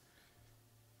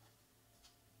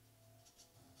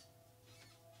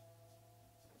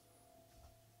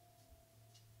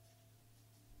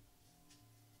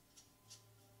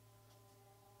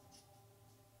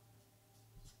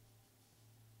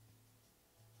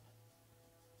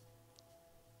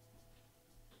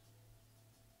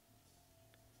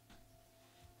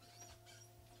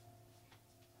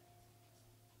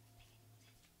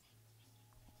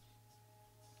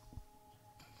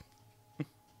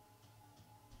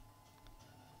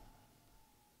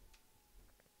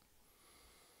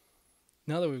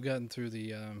 Now that we've gotten through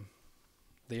the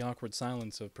awkward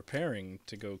silence of preparing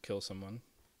to go kill someone,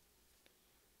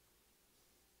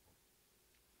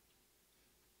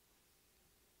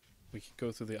 we can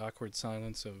go through the awkward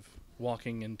silence of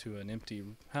walking into an empty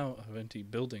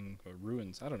building or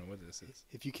ruins. I don't know what this is.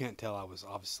 If you can't tell, I was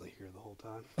obviously here the whole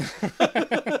time.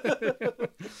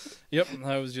 Yep,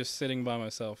 I was just sitting by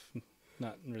myself,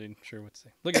 not really sure what to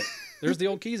say. Look at there's the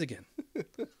old keys again.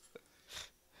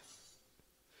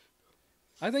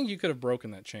 I think you could have broken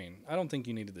that chain. I don't think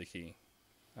you needed the key.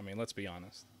 I mean, let's be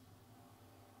honest.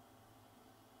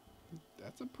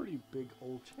 That's a pretty big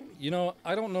old chain. You know,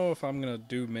 I don't know if I'm going to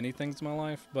do many things in my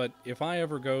life, but if I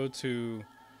ever go to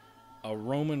a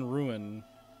Roman ruin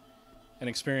and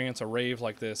experience a rave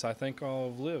like this, I think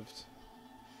I'll have lived.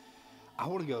 I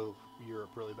want to go Europe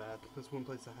really bad. That's one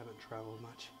place I haven't traveled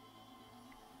much.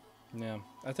 Yeah,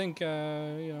 I think, you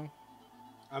know...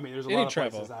 I mean, there's a Any lot of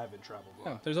travel. places I haven't traveled.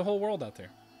 Yeah, there's a whole world out there.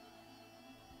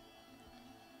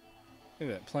 Look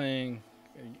at that, playing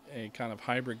a kind of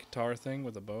hybrid guitar thing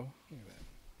with a bow. Look at that.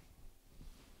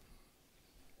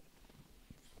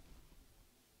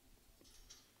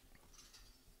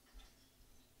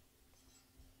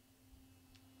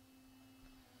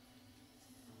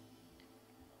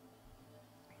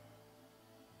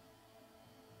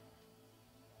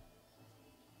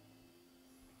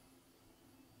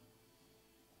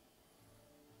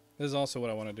 This is also what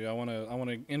I want to do. I want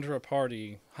to enter a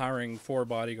party hiring 4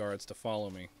 bodyguards to follow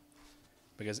me.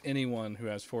 Because anyone who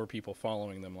has 4 people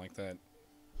following them like that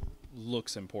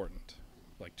looks important.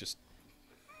 Like, just...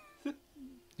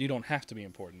 You don't have to be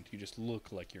important. You just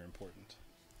look like you're important.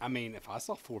 I mean, if I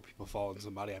saw 4 people following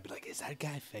somebody, I'd be like, is that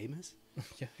guy famous?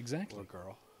 Yeah, exactly. Or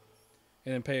girl.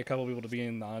 And then pay a couple people to be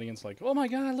in the audience like, oh my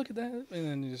god, look at that. And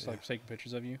then you just like take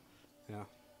pictures of you. Yeah.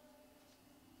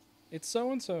 It's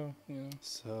so-and-so, you know.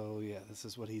 So, yeah, this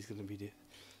is what he's going to be doing.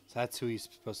 So that's who he's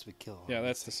supposed to be killing. Yeah,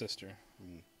 that's the sister.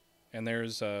 Mm. And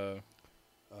there's, I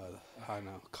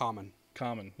know, Common.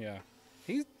 Common, yeah.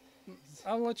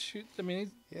 I'll let you, I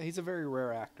mean, he's a very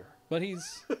rare actor. but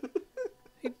he's,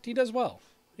 he does well.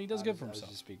 He does good for I was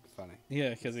himself. just being funny. Yeah,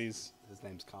 because he's, His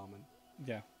name's Common.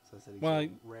 yeah. So I said he's Well, a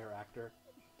rare actor.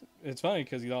 It's funny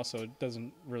because he also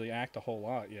doesn't really act a whole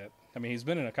lot yet. I mean, he's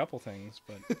been in a couple things,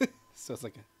 but So it's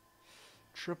like a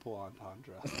triple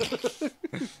entendre.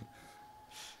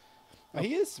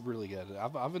 He is really good.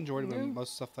 I've enjoyed him in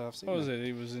most stuff that I've seen. What was it?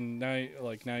 He was in Now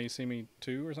You See Me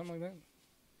 2 or something like that?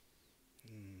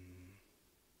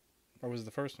 Or was it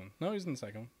the first one? No, he's in the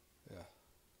second one. Yeah.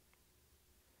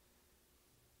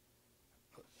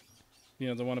 You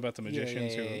know, the one about the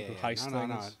magicians who heist things?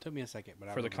 No. It took me a second,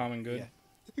 but For the common good?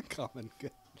 Yeah. Common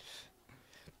good.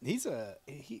 He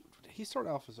started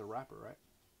off as a rapper, right?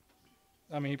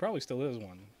 I mean, he probably still is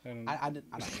one. And I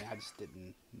just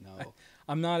didn't know.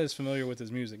 I'm not as familiar with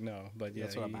his music, no. But yeah,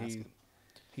 That's what I'm asking.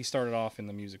 He started off in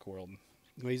the music world.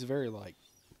 Well, he's a very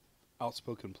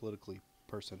outspoken politically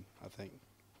person, I think.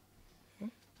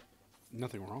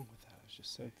 Nothing wrong with that. It's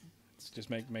just It's just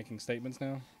making statements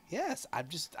now. yes. I'm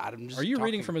just. Are you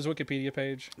reading from his Wikipedia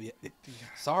page? Yeah.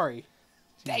 Sorry.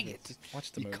 Dang it!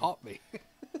 Watch the You movie. caught me.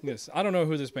 Yes, I don't know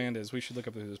who this band is. We should look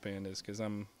up who this band is because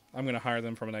I'm going to hire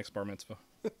them from an next bar mitzvah.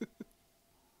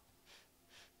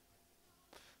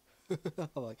 I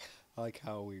like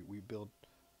how we build.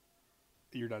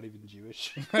 You're not even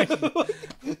Jewish,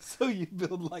 so you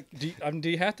build like. Do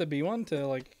you have to be one to Have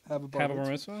a have a bar bar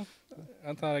mitzvah?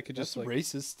 I thought I could That's just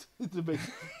racist.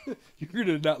 You're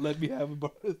gonna not let me have a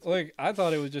bar mitzvah. I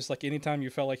thought it was just like anytime you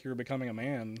felt like you were becoming a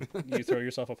man, you throw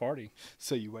yourself a party.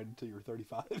 So you wait until you're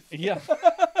 35. Yeah.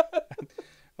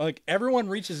 Like everyone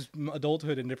reaches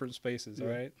adulthood in different spaces, Yeah.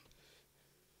 all right?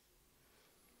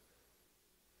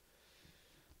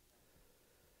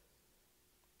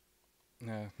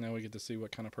 Now we get to see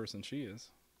what kind of person she is.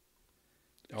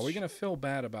 Are we going to feel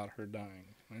bad about her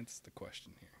dying? That's the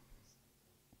question here.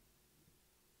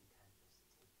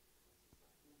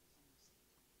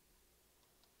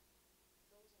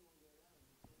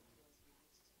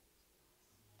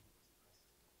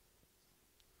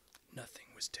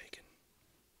 Nothing was taken.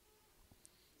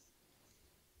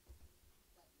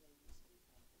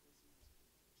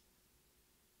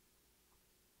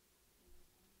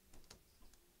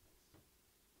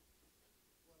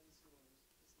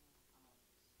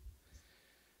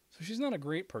 So she's not a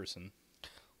great person.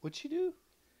 What'd she do?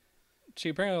 She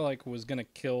apparently was gonna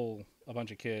kill a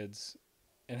bunch of kids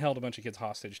and held a bunch of kids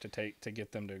hostage to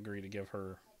get them to agree to give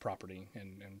her property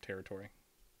and territory.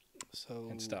 So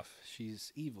And stuff.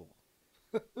 She's evil.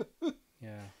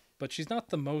 Yeah. But she's not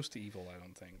the most evil, I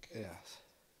don't think. Yes.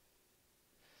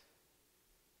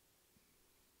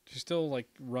 She's still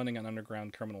running an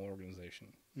underground criminal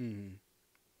organization. Mm-hmm.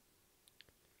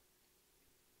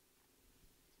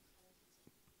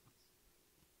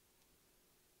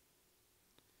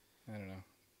 I don't know.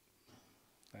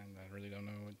 And I really don't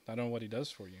know. I don't know what he does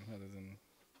for you other than.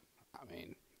 I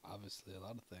mean, obviously a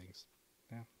lot of things.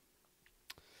 Yeah.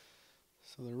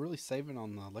 So they're really saving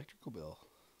on the electrical bill.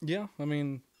 Yeah, I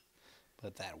mean.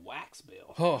 But that wax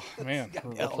bill. Oh man, gotta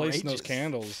be replacing those outrageous.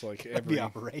 candles That'd be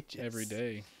outrageous. every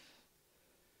day.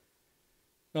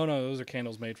 No, those are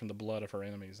candles made from the blood of her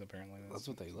enemies. Apparently, That's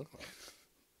what they look like.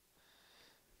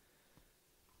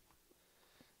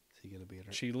 Is he gonna be at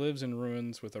her? She lives in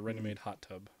ruins with a ready-made hot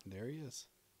tub. There he is.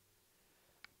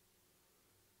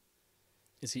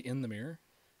 Is he in the mirror?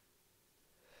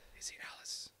 Is he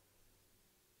Alice?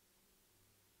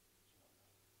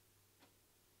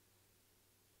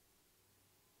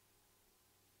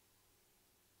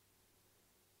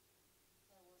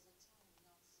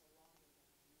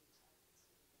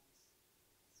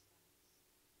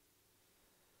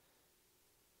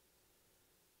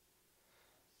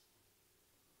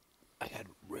 I had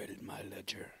red in my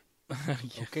ledger.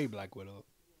 Yeah. Okay, Black Widow.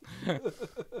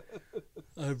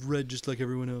 I've read just like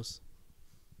everyone else.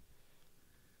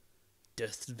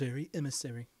 Death's very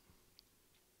emissary.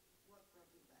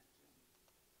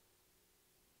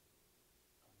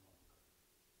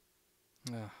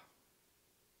 Ah.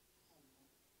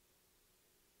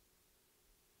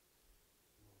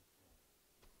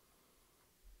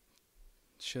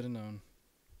 Should have known.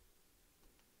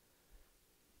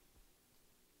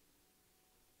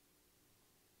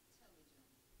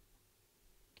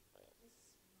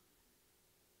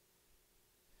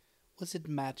 Was it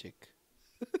magic?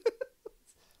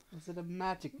 Was it a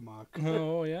magic mark?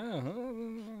 Oh yeah.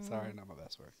 Sorry, not my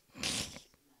best work.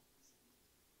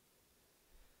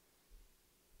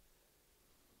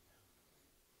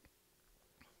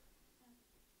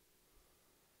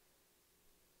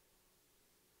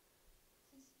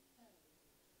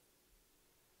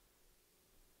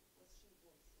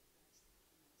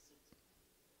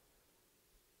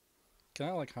 Can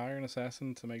I hire an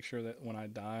assassin to make sure that when I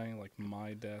die,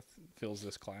 my death feels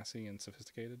this classy and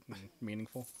sophisticated and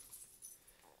meaningful?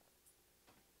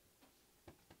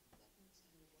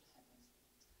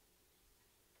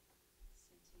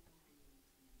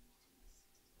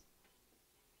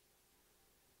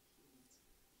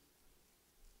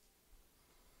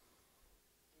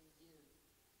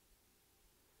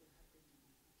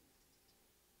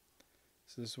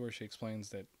 So this is where she explains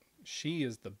that she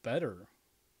is the better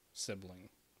sibling,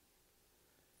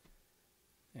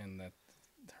 and that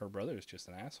her brother is just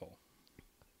an asshole.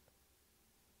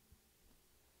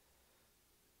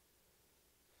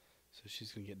 So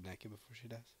she's gonna get naked before she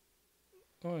dies.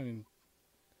 Well, I mean,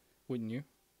 wouldn't you?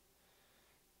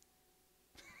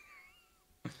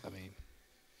 I mean,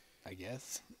 I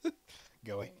guess.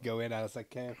 Go in as I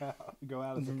came out. Go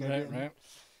out as I came Right, in. right.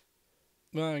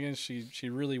 Well, I guess she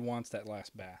really wants that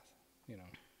last bath. You know.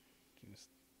 She just...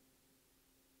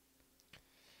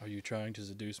 Are you trying to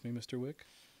seduce me, Mr. Wick?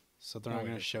 So they're not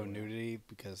going to show nudity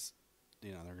because,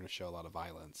 they're going to show a lot of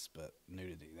violence, but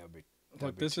nudity that would be.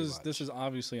 Look, this is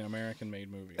obviously an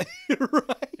American-made movie,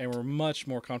 Right. and we're much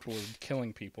more comfortable with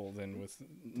killing people than with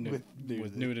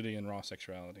nudity and raw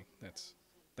sexuality.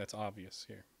 That's obvious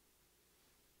here.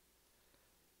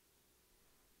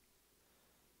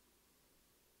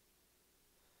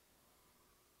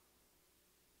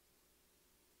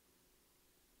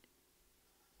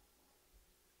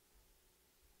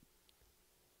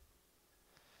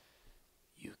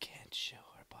 You can't show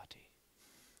her body.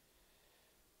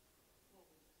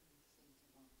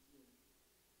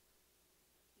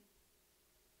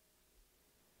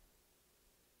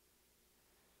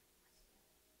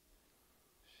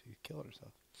 She killed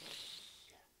herself.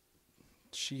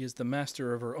 She is the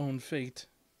master of her own fate.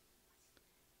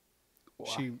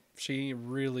 Why? She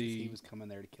really He was coming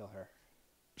there to kill her.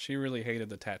 She really hated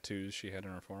the tattoos she had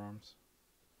on her forearms.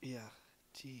 Yeah.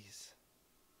 Jeez.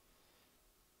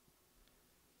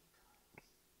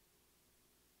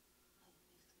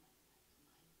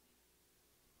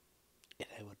 And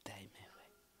I will die my way.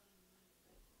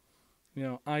 You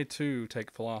know, I too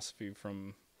take philosophy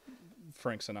from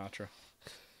Frank Sinatra.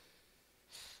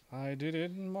 I did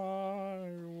it my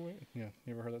way. Yeah,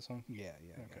 you ever heard that song? Yeah.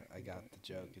 Okay. I got the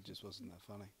joke. It just wasn't that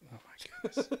funny. Oh my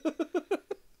goodness.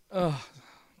 Oh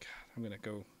God, I'm gonna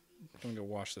go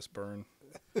watch this burn.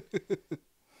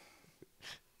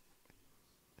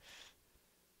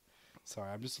 Sorry,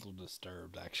 I'm just a little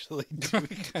disturbed, actually.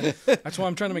 That's why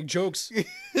I'm trying to make jokes.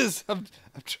 I'm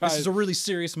trying. This is a really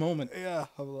serious moment. Yeah,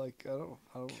 I'm like, I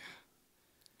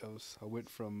went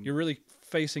from. You're really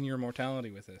facing your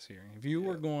mortality with this here. If you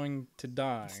were going to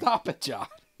die Stop it, John.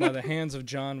 by the hands of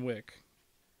John Wick,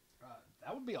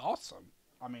 That would be awesome.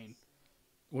 I mean,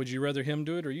 would you rather him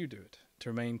do it or you do it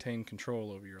to maintain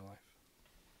control over your life?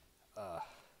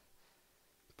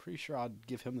 pretty sure I'd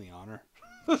give him the honor.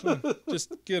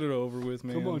 Just get it over with,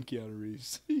 man. Come on, Keanu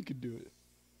Reeves. You can do it.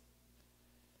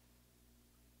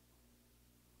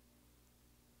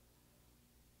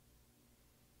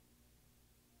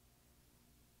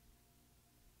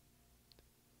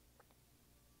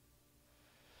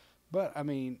 But, I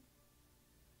mean,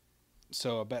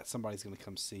 so I bet somebody's going to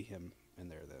come see him in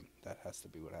there then. That has to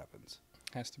be what happens.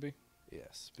 Has to be.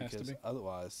 Yes, Has to because be.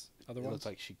 otherwise, it looks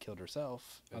like she killed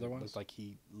herself. Otherwise? It looks like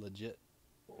he legit...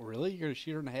 Really? You're going to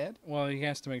shoot her in the head? Well, he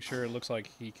has to make sure it looks like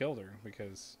he killed her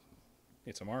because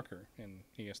it's a marker, and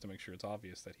he has to make sure it's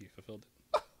obvious that he fulfilled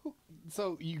it.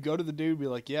 So you go to the dude and be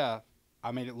like, yeah,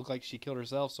 I made it look like she killed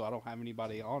herself, so I don't have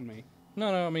anybody on me.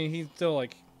 No, I mean, he's still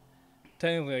like...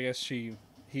 Technically, I guess she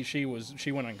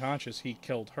went unconscious. He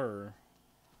killed her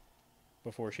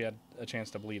before she had a chance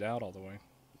to bleed out all the way.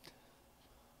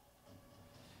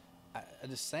 I'm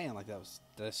just saying, like, that's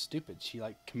stupid. She,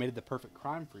 like, committed the perfect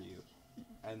crime for you.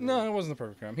 And No, it wasn't the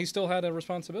perfect crime. He still had a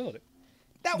responsibility.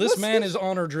 that This was man his- is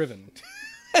honor-driven.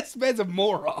 This man's a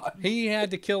moron. He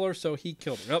had to kill her, so he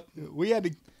killed her. Yep. We had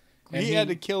to... And he had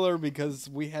to kill her because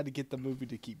we had to get the movie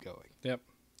to keep going. Yep.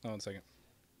 Hold on a second.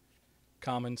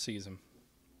 Common sees him.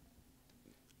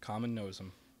 Common knows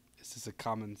him. This is a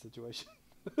common situation.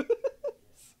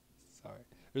 Sorry.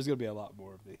 There's going to be a lot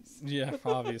more of these. Yeah,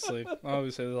 obviously.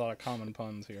 Obviously, there's a lot of common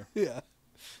puns here. Yeah.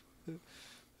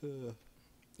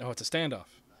 Oh, it's a standoff.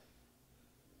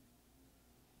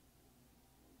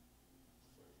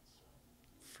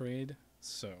 Afraid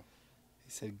so. He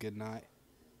said good night.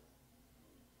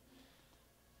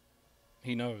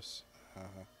 He knows.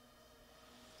 Uh-huh.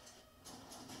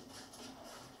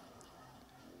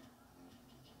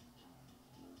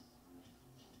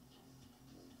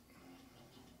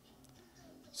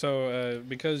 So,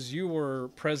 because you were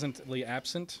presently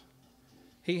absent,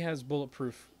 he has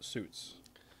bulletproof suits.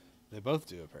 They both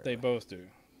do, apparently. They both do.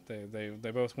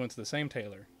 They both went to the same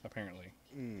tailor, apparently,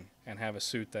 Mm. and have a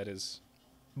suit that is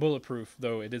bulletproof,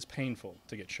 though it is painful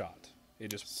to get shot. It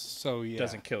just So, yeah.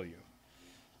 doesn't kill you.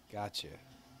 Gotcha.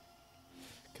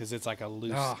 Because it's like a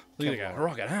loose Look at that guy. Kevlar.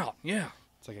 Rocking out. Yeah.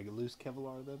 It's like a loose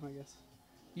Kevlar then, I guess.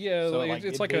 Yeah, So, like, like,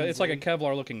 it's it like bends a in?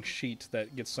 Kevlar looking sheet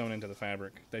that gets sewn into the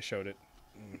fabric. They showed it.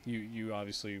 You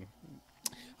obviously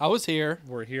I was here.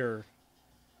 were here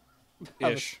I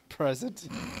was ish present.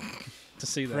 to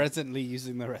see that. Presently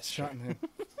using the Shot restroom. in the head.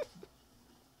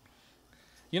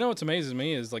 You know what's amazes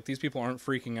me is like these people aren't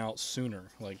freaking out sooner.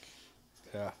 Like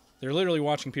Yeah. they're literally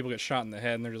watching people get shot in the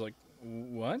head, and they're just like,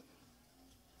 "What?"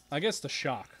 I guess the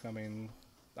shock. I mean,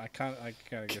 I kind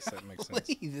of guess that makes sense.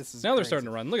 This is Now they're crazy. starting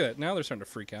to run. Look at that. Now they're starting to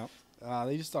freak out.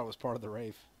 They just thought it was part of the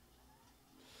rave.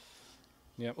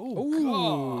 Yep.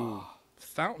 Ooh,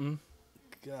 Fountain.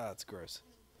 God, it's gross.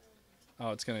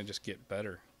 Oh, it's gonna just get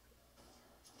better.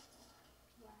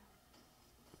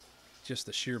 Just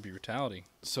the sheer brutality.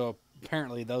 So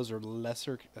apparently those are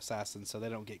lesser assassins, so they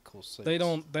don't get cool suits. They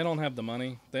don't have the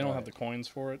money. They don't have Right. the coins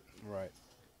for it. Right.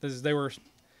 They were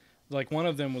like one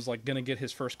of them was like gonna get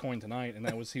his first coin tonight, and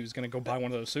that was he was gonna go buy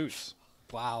one of those suits.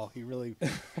 Wow, he really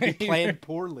he planned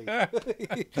poorly.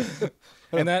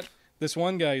 And that this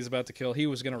one guy he's about to kill, he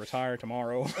was gonna retire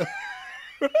tomorrow.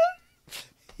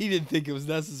 He didn't think it was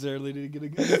necessarily to get a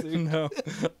good suit.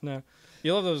 No.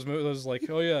 You love those like,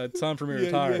 oh yeah, it's time for me to Yeah,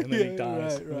 retire, yeah, and then he yeah,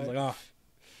 dies. right, And I was right. like,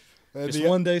 And just the,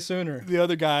 one day sooner. the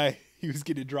other guy, he was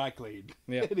getting dry cleaned.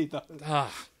 Yeah. And he thought,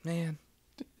 Man.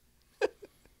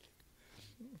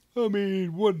 I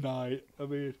mean, one night. I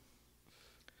mean,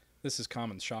 This is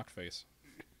common shock face.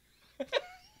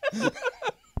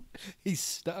 he's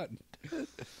stunned.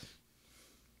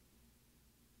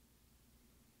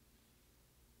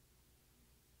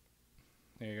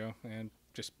 There you go. And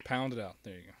just pound it out.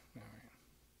 There you go. All right.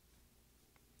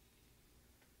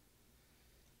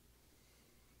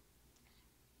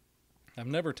 I've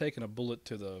never taken a bullet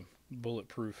to the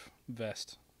bulletproof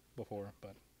vest before,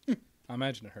 but I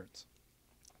imagine it hurts.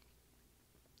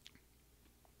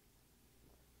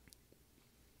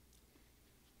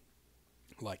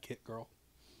 Like Hit Girl.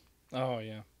 Oh,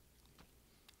 yeah.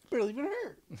 Barely even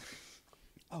hurt.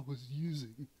 I was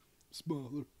using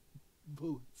smaller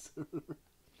bullets.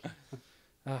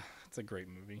 It's a great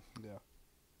movie. Yeah.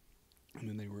 And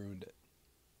then they ruined it.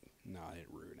 No, I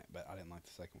didn't ruin it, but I didn't like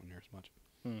the second one near as much.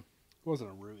 It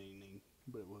wasn't a ruining,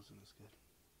 but it wasn't as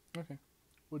good. Okay.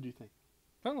 What do you think?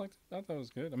 I thought it was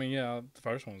good. I mean, yeah, the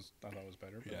first one I thought was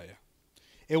better. But... Yeah.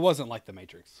 It wasn't like The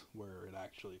Matrix, where it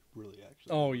really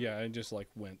actually. Oh, yeah, it just like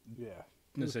went Yeah.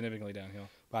 significantly downhill.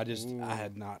 But Ooh. I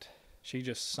had not. She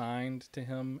just signed to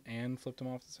him and flipped him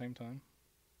off at the same time.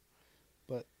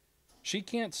 But she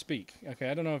can't speak. Okay,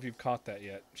 I don't know if you've caught that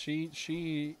yet.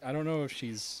 She I don't know if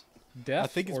she's deaf I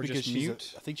think it's or because just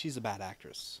mute. I think she's a bad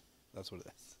actress. That's what it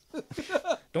is.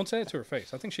 Don't say it to her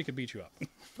face. I think she could beat you up.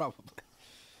 Probably.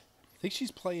 I think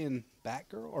she's playing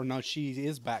Batgirl, or no, she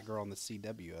is Batgirl on the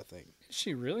CW. I think. Is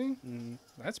she really?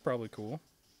 That's probably cool.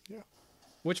 Yeah.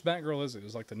 Which Batgirl is it?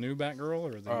 Is it like the new Batgirl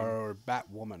or the Or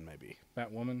Batwoman, maybe.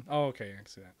 Batwoman? Oh, okay, I can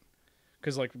see that.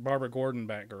 Because like Barbara Gordon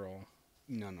Batgirl.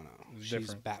 No. It's She's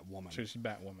different. Batwoman. She's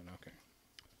Batwoman. Okay.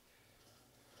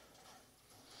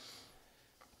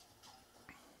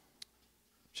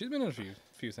 She's been in a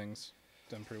few things.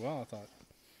 Done pretty well, I thought.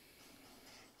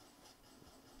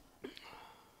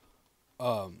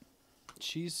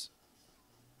 She's.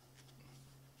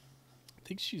 I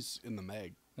think she's in the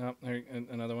Meg. Oh, there,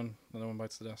 another one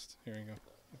bites the dust. Here you go.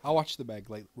 I watched the Meg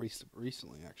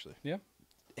recently, actually. Yeah.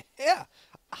 Yeah,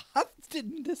 I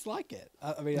didn't dislike it.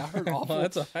 I mean, I heard awful. Well,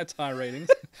 that's high ratings.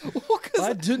 Well,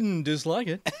 I didn't dislike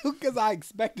it. because I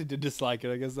expected to dislike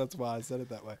it. I guess that's why I said it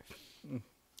that way.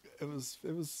 It was.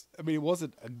 I mean, it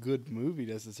wasn't a good movie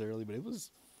necessarily, but it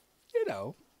was.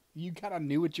 You kind of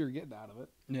knew what you were getting out of it.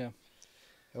 Yeah.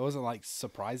 It wasn't like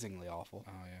surprisingly awful.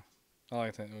 Oh yeah. I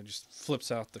like that. It just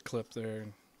flips out the clip there.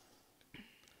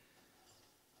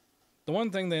 The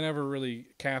one thing they never really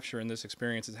capture in this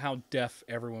experience is how deaf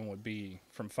everyone would be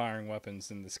from firing weapons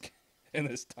in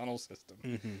this tunnel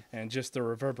system, and just the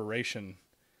reverberation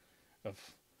of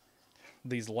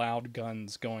these loud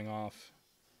guns going off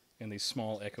in these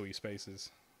small echoey spaces.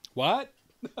 What?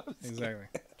 Exactly.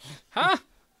 Huh?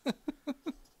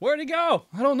 Where'd he go?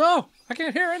 I don't know. I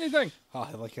can't hear anything. Oh,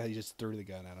 I like how you just threw the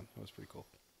gun at him. That was pretty cool.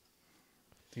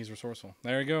 He's resourceful.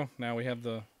 There you go. Now we have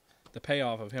the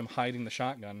payoff of him hiding the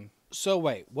shotgun. So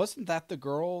wait, wasn't that the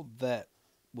girl that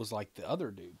was like the other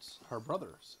dudes, her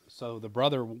brothers? So the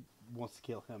brother wants to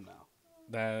kill him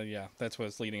now. That's what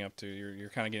it's leading up to. You're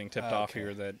kind of getting tipped off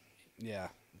here that Yeah,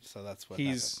 so that's what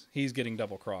he's getting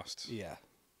double crossed. Yeah.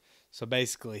 So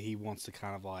basically, he wants to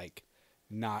kind of like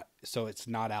not, so it's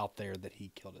not out there that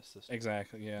he killed his sister.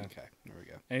 Exactly. Yeah. Okay, there we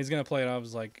go. And he's gonna play it off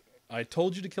as like, I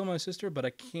told you to kill my sister, but I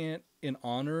can't, in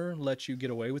honor, let you get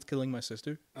away with killing my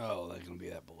sister. Oh, that's gonna be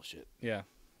that bullshit. Yeah.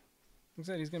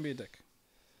 Exactly. He's gonna be a dick.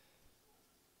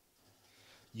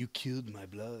 You killed my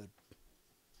blood.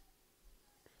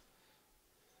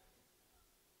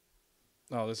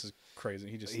 Oh, this is crazy.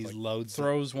 He just He like loads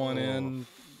throws one Oh. in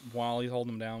while he's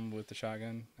holding him down with the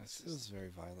shotgun. That's This is very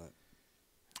violent.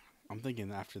 I'm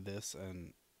thinking after this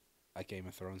and a Game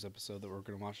of Thrones episode that we're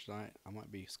gonna watch tonight, I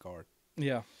might be scarred.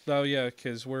 yeah. Oh yeah,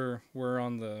 because we're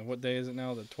on the what day is it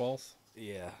now? The 12th,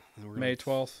 Yeah, and we're May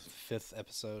 12th, fifth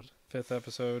episode. 5th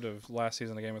episode of last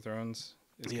season of Game of Thrones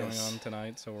is going Yes. on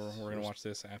tonight. So we're gonna watch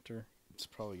this after. It's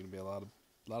probably gonna be a lot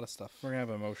of stuff. We're gonna have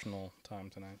an emotional time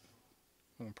tonight.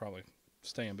 I'm gonna probably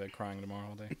stay in bed crying tomorrow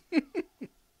all day.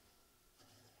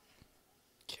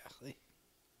 Golly.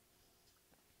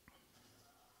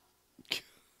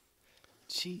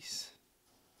 Jeez.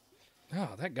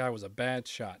 Oh, that guy was a bad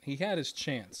shot. He had his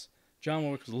chance. John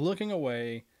Wick was looking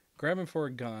away, grabbing for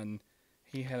a gun.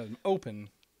 He had him open.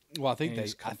 Well, I think And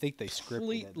he's they scripted it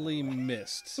Completely that way.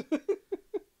 missed.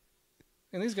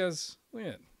 And these guys, look at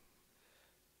it.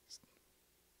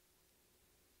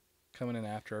 Coming in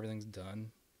after everything's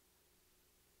done.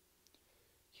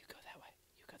 You go that way.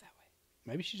 You go that way.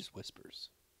 Maybe she just whispers.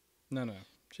 No,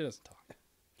 she doesn't talk.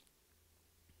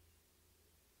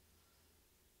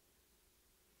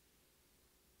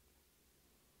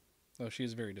 Oh, she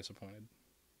is very disappointed.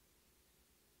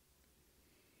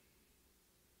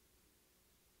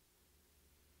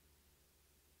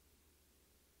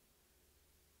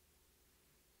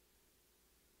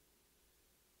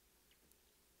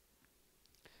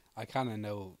 I kind of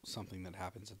know something that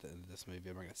happens at the end of this movie.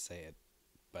 I'm not gonna say it,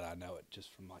 but I know it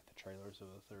just from like the trailers of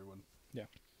the third one. Yeah.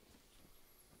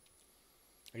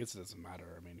 I guess it doesn't matter.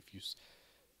 I mean, if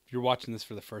you're watching this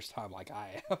for the first time, like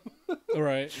I am, All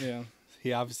right, yeah.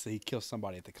 he kills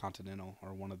somebody at the Continental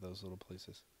or one of those little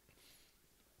places.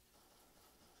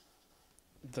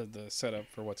 The setup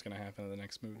for what's going to happen in the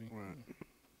next movie. Right.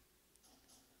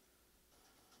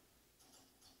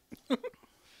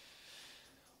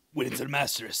 When it's a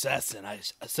master assassin, I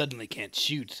suddenly can't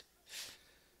shoot.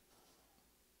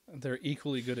 They're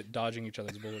equally good at dodging each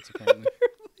other's bullets, apparently.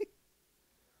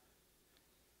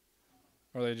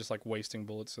 Or are they just like wasting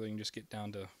bullets so they can just get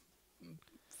down to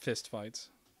fist fights?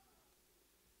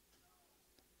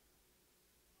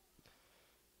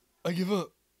 I give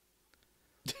up.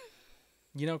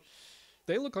 You know,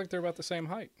 they look like they're about the same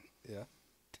height. Yeah.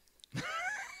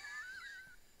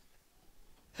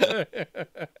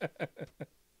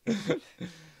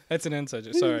 That's an inside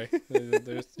joke. Sorry.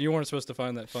 You weren't supposed to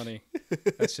find that funny.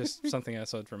 That's just something I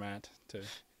said for Matt to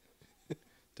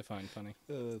find funny.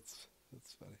 That's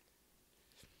funny.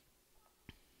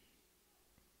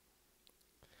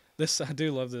 I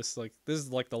do love this. Like, this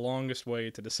is like the longest way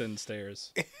to descend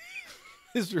stairs.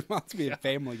 This reminds me of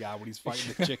Family Guy when he's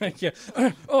fighting the chicken. Yeah.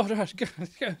 Oh gosh,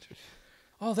 God.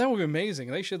 Oh, that would be amazing.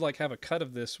 They should like have a cut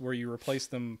of this where you replace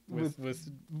them with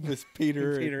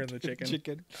Peter and the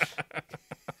chicken.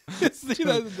 See,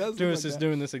 that does Doing look like that.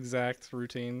 doing this exact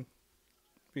routine.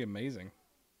 It'd be amazing.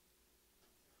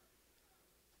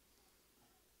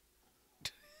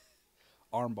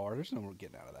 Arm bar. There's no more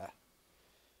getting out of that.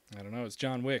 I don't know. It's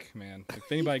John Wick, man.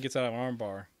 If anybody gets out of an arm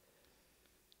bar,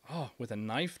 with a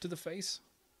knife to the face.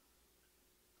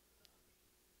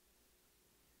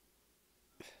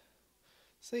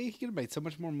 See, he could have made so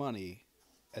much more money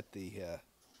at the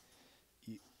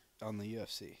on the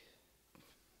UFC.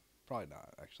 Probably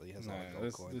not. Actually, he has all the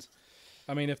gold coins.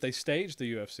 I mean, if they staged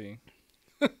the UFC,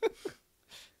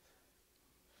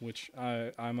 which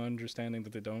I'm understanding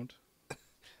that they don't.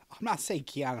 I'm not saying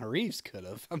Keanu Reeves could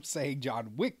have. I'm saying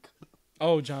John Wick could have.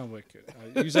 Oh, John Wick.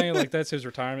 You saying like that's his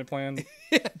retirement plan?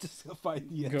 Yeah, just go fight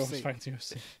the UFC. Go fight the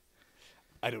UFC.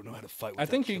 I don't know how to fight. I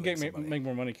think you can make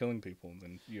more money killing people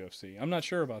than UFC. I'm not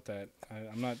sure about that.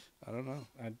 I'm not. I don't know.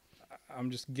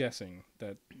 I'm just guessing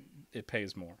that it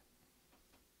pays more.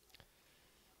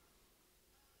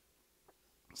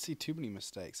 See, too many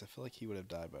mistakes. I feel like he would have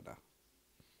died by now.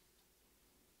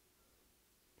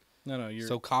 No, you're.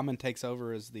 So Common takes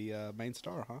over as the main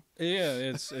star, huh? Yeah,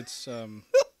 it's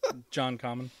John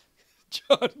Common.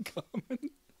 John Common.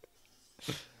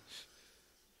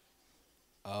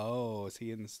 Oh, is he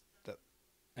in the...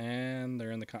 And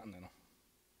they're in the Continental.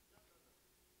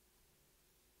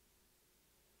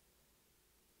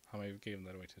 I may have given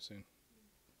that away too soon.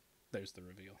 There's the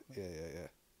reveal. Yeah.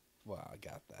 Well, I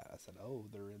got that. I said, oh,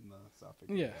 they're in the South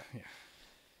Yeah.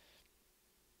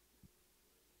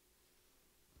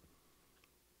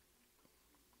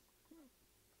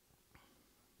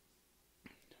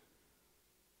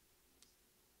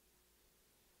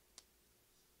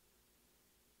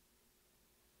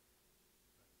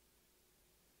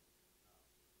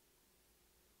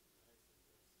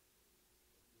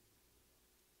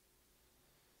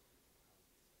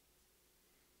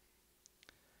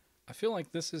 I feel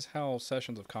like this is how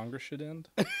sessions of Congress should end.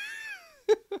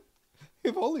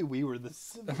 If only we were the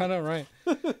siblings. I know, right?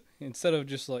 Instead of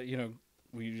just like,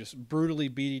 we just brutally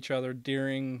beat each other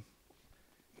during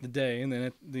the day, and then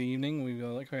at the evening we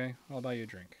go like, okay, I'll buy you a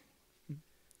drink.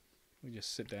 We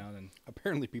just sit down and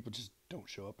Apparently people just don't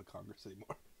show up at Congress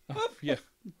anymore. yeah.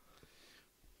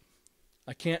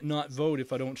 I can't not vote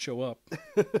if I don't show up.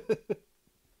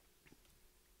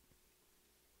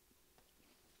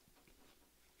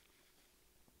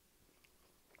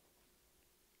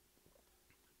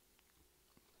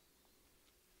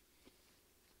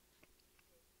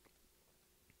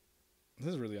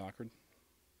 This is really awkward.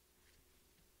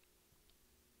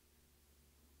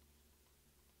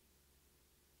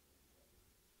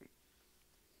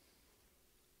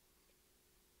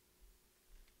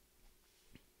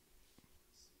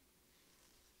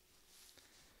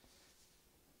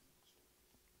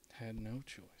 Had no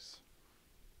choice.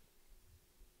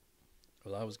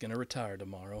 Well, I was going to retire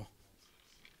tomorrow.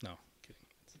 No, kidding.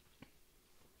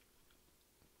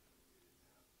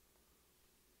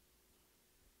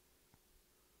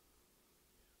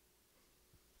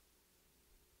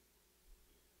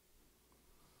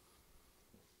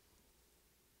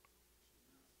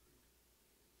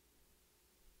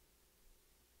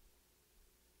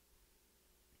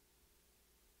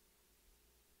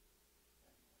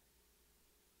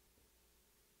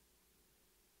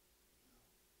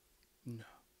 No.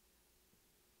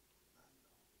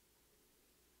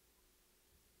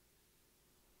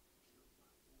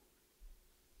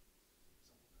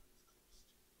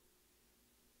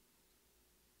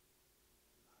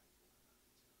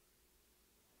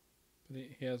 But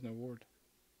he has no ward.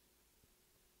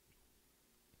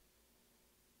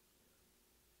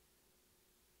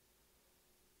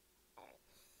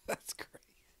 That's great.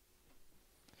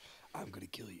 I'm going to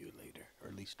kill you later, or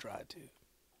at least try to.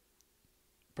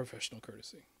 Professional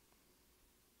courtesy.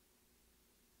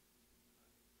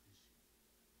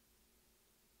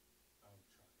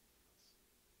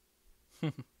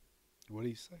 What do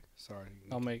you say? Sorry.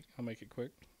 I'll make it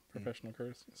quick. Professional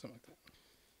courtesy, something like that.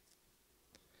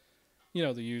 You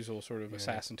know, the usual sort of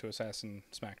assassin to assassin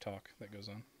smack talk that goes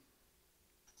on.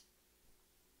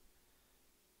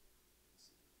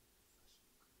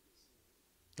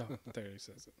 Oh, there he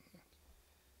says it.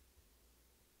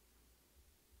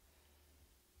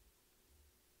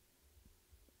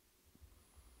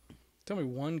 Tell me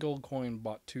one gold coin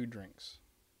bought 2 drinks.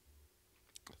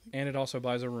 And it also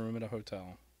buys a room at a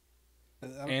hotel.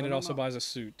 And it also buys a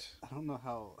suit. I don't know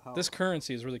how... This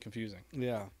currency is really confusing.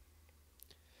 Yeah.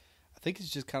 I think it's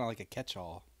just kind of like a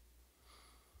catch-all.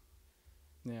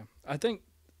 Yeah. I think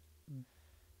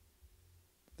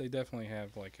they definitely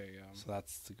have like a so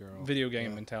that's the girl. Video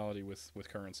game mentality with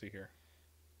currency here.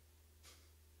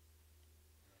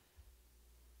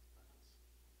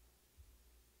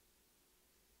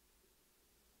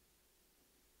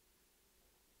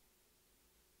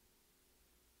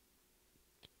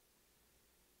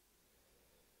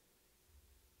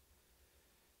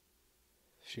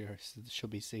 She'll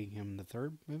be seeing him in the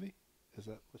 3rd movie? Is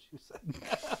that what you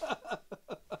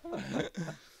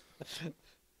said?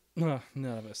 No,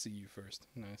 none of us see you first.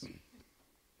 Nice.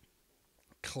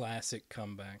 Classic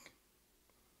comeback.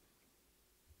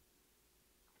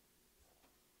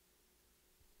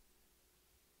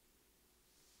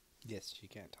 Yes, she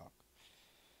can't talk.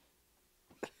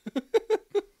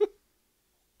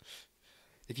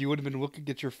 If you would have been looking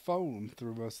at your phone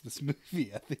through most of this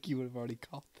movie, I think you would have already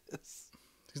caught this.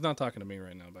 He's not talking to me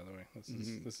right now, by the way.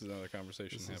 This is another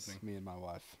conversation happening. Me and my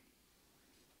wife.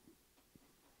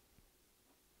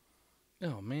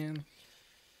 Oh, man.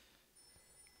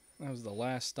 That was the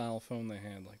last style phone they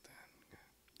had like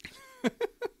that.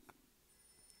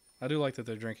 I do like that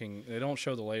they're drinking. They don't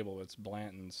show the label. It's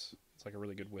Blanton's. It's like a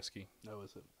really good whiskey. Oh,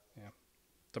 is it? Yeah.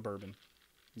 It's a bourbon.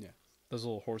 Yeah. Those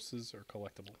little horses are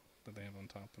collectible that they have on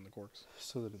top in the corks.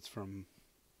 So that it's from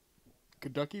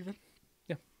Kentucky, then?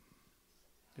 Yeah.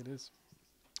 It is.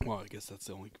 Well, I guess that's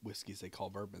the only whiskeys they call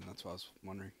bourbon. That's what I was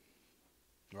wondering.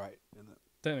 Right.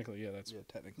 Technically, yeah, that's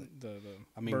technically.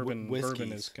 I mean,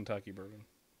 bourbon is Kentucky bourbon.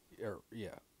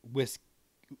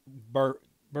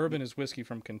 Bourbon is whiskey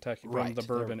from Kentucky, from the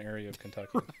bourbon area of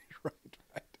Kentucky. Right.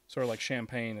 Sort of like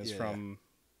champagne is from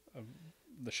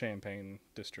the Champagne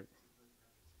district.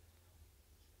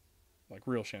 Like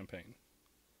real champagne.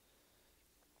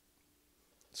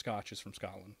 Scotch is from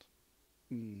Scotland.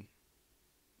 Mm.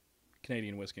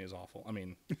 Canadian whiskey is awful. I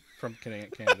mean, from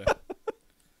Canada.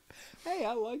 Hey,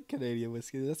 I like Canadian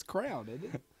whiskey. That's Crown,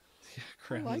 isn't it? Yeah,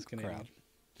 Crown is Canadian. Crown.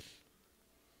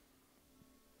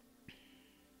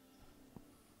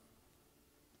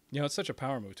 You know, it's such a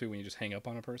power move too when you just hang up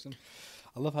on a person.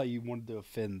 I love how you wanted to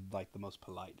offend like the most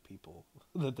polite people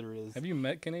that there is. Have you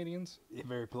met Canadians? Yeah,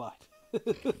 very polite.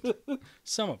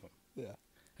 Some of them. Yeah.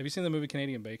 Have you seen the movie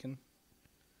Canadian Bacon?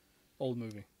 Old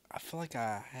movie. I feel like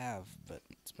I have, but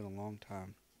it's been a long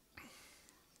time.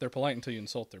 They're polite until you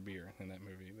insult their beer in that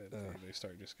movie. They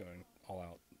start just going all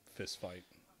out fist fight.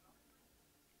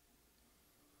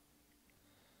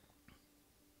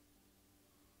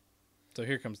 So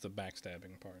here comes the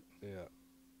backstabbing part. Yeah.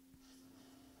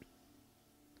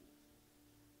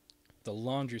 The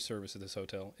laundry service at this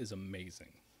hotel is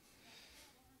amazing.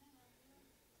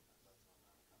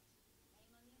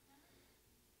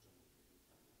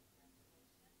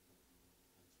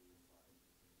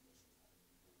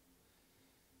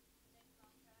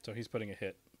 So he's putting a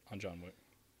hit on John Wick.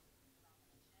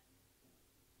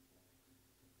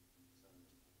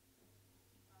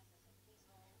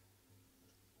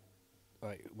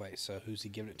 Wait. So who's he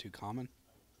giving it to? Common?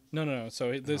 No.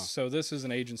 So this is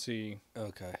an agency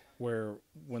Okay. where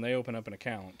when they open up an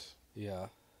account Yeah.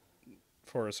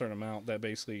 for a certain amount, that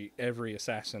basically every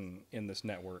assassin in this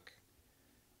network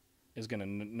is going to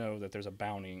know that there's a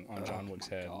bounty on John Wick's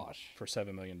head for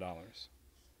 $7 million.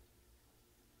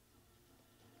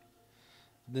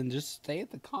 Then just stay at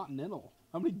the Continental.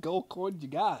 How many gold coins you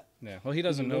got? Yeah. Well, he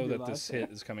doesn't You know live your that this life.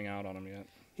 hit is coming out on him yet.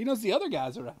 He knows the other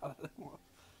guys are out.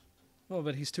 Well,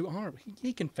 but he's too honorable.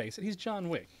 He can face it. He's John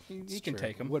Wick. He can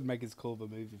take him. Wouldn't make as cool of a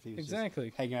movie if he was Exactly.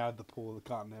 just hanging out at the pool of the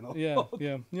Continental. Yeah.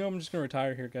 You know, I'm just going to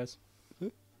retire here, guys.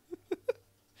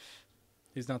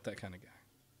 He's not that kind of guy.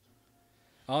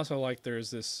 I also like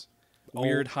there's this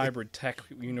weird hybrid tech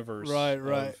universe. Right.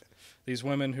 Of these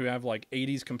women who have like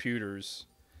 80s computers,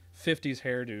 50s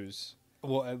hairdos,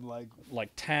 Well, and like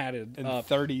tatted in up.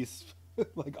 30s,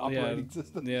 like operating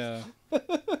systems. Yeah.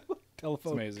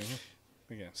 Telephone. It's amazing.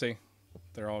 Yeah. See,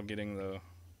 they're all getting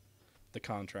the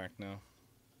contract now.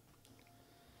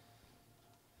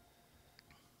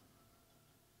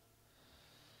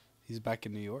 He's back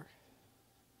in New York.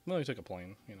 Well, he took a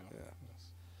plane, you know. Yeah.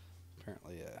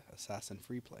 Apparently,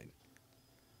 assassin-free plane.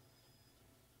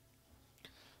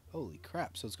 Holy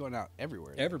crap! So it's going out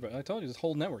everywhere. Then. Everybody, I told you, this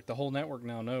whole network. The whole network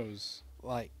now knows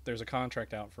Like, there's a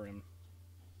contract out for him.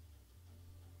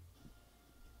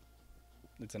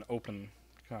 It's an open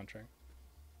contract.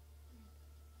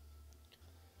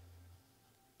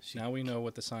 Now we know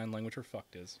what the sign language for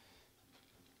fucked is.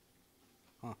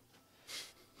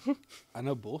 I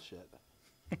know bullshit.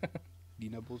 Do you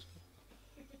know bullshit?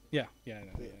 Yeah, I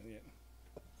know.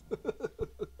 Yeah.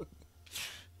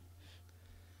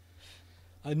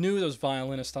 I knew those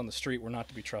violinists on the street were not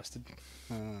to be trusted.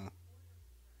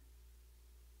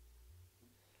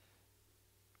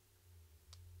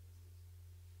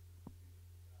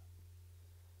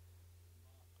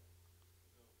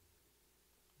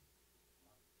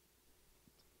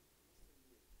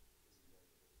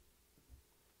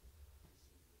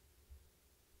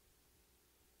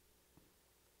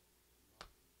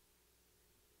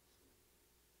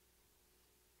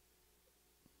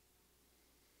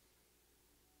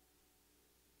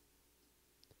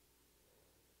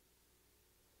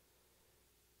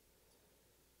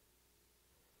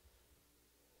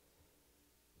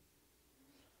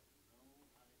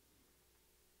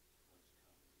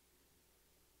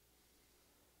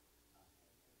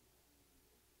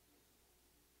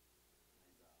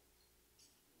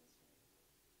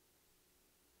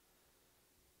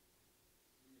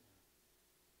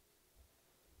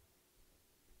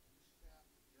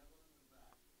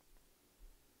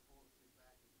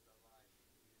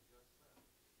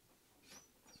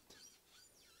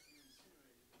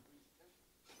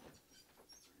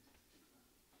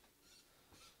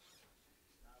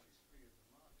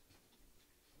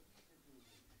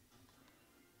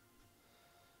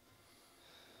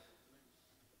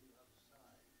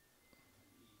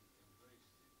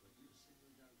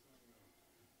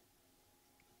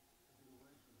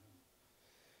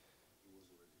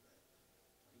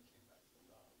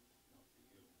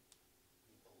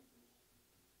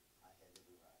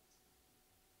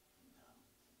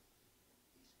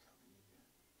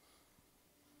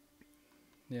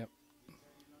 Yep.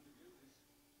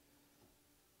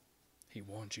 He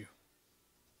warned you.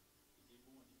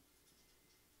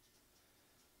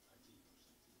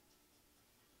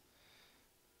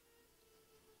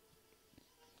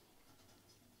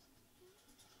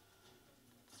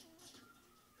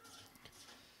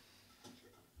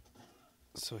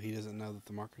 So he doesn't know that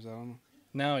the marker's out on him?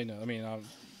 Now he knows. I mean,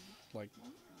 like,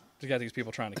 he's got these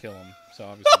people trying to kill him, so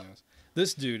obviously he knows.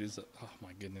 This dude is, oh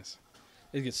my goodness.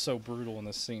 It gets so brutal in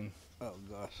this scene. Oh,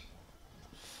 gosh.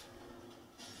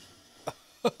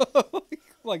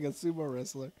 Like a sumo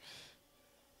wrestler.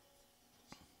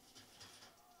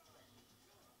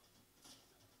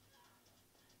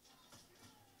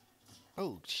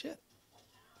 Oh, shit.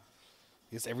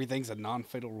 Guess everything's a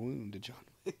non-fatal wound to John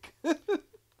Wick.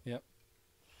 Yep.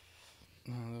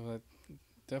 That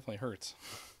definitely hurts.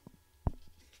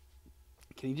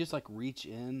 Can you just, like, reach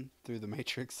in through the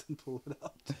Matrix and pull it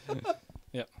out?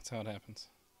 Yep, that's how it happens.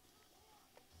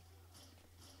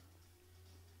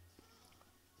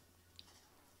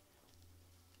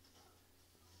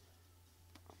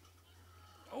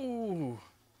 Oh,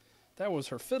 that was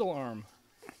her fiddle arm.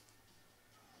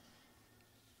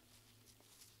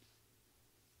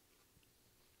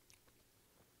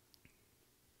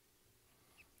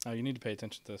 Oh, you need to pay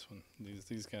attention to this one.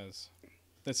 These guys.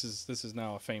 This is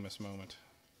now a famous moment.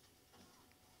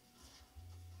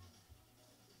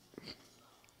 Did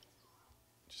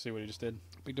you see what he just did?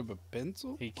 Picked up a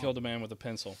pencil? He killed a man with a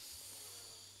pencil.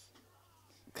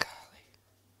 Golly.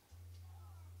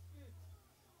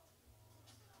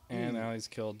 And now he's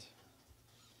killed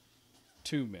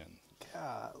 2 men.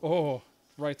 God. Oh,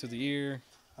 right through the ear.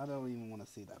 I don't even want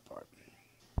to see that part.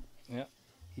 Yeah.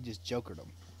 He just jokered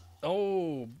him.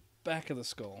 Oh, back of the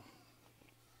skull.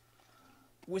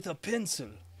 With a pencil.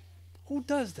 Who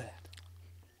does that?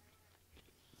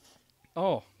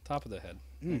 Oh, top of the head.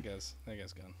 That guy's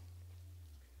gone.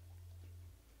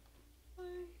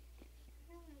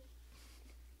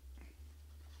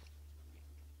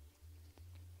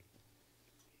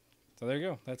 So there you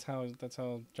go. That's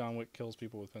how John Wick kills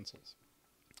people with pencils.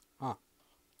 Huh.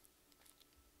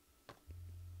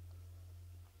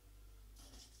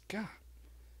 God.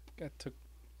 Guy took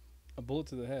a bullet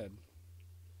to the head.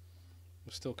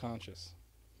 Was still conscious.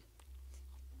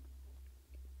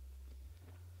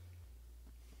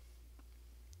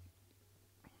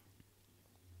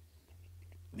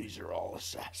 These are all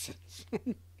assassins.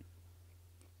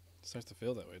 Starts to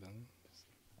feel that way, doesn't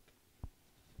it?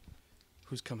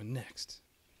 Who's coming next?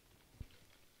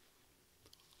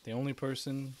 The only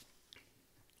person.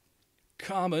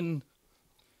 Common.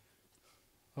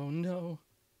 Oh no.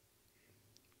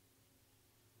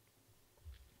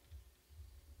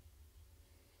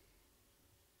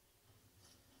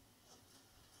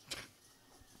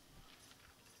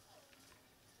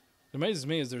 What amazes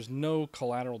me is there's no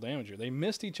collateral damage here. They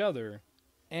missed each other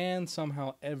and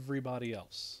somehow everybody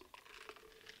else.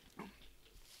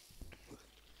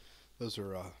 Those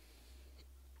are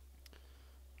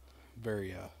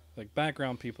very Like,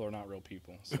 background people are not real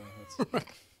people. So that's,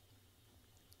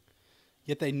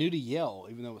 Yet they knew to yell,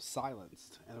 even though it was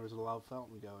silenced, and there was a loud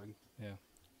fountain going. yeah.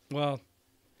 Well,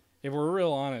 if we're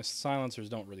real honest, silencers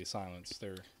don't really silence.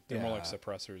 They're more like Yeah,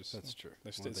 suppressors. That's true.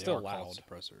 They're Well, they still are called loud.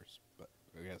 suppressors, but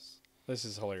I guess. This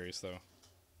is hilarious, though.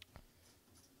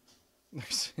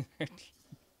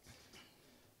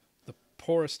 The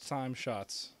poorest time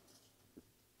shots.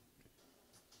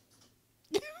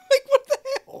 Like, what the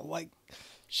hell? Like,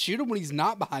 shoot him when he's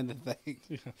not behind the thing.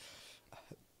 Yeah.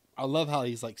 I love how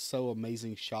he's, like, so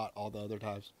amazing shot all the other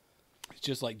times. It's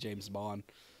just like James Bond,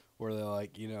 where they're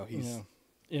like, you know, he's... Yeah.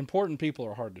 Important people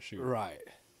are hard to shoot. Right.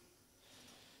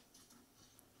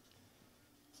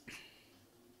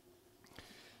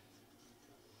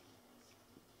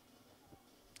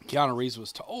 Keanu Reeves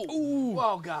was...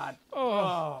 Oh, God. Oh.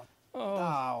 Oh. Oh.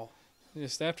 Ow.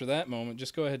 Just after that moment,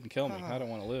 just go ahead and kill me. I don't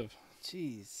want to live.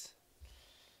 Jeez.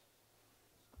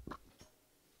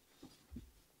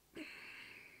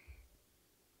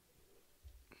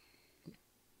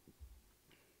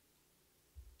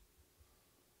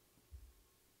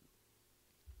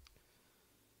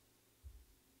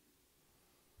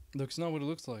 Looks not what it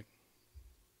looks like.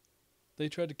 They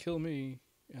tried to kill me,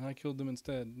 and I killed them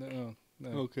instead. No.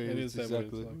 Okay, it is that's that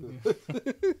exactly what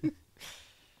it's like.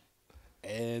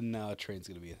 And now Train's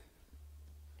gonna be...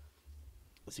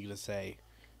 What's he gonna say?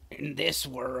 In this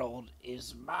world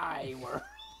is my world.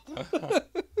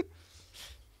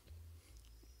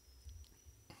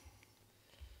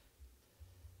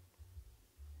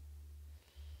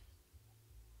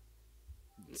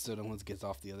 So no one gets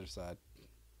off the other side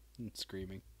and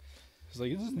screaming. It's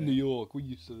like, this is New York. We're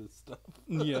used to this stuff.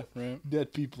 Yeah, right.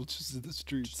 Dead people just in the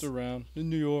streets. Just around. In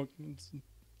New York, it's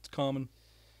common.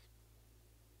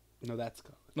 No, that's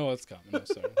common. No, it's common. No,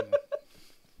 sorry.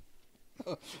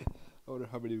 No. I wonder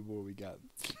how many more we got.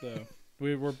 So,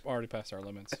 we're already past our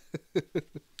limits.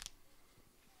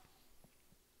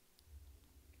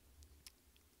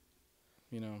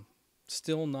 You know,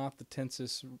 still not the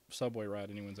tensest subway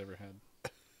ride anyone's ever had.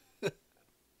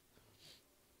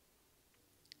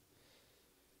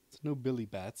 It's no Billy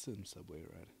Batson subway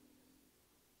ride.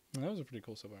 That was a pretty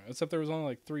cool subway ride. Except there was only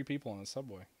like 3 people on the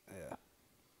subway. Yeah.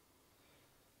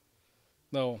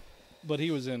 No, but he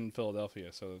was in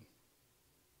Philadelphia, so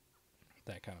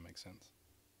that kind of makes sense.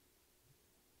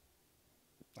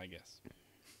 I guess.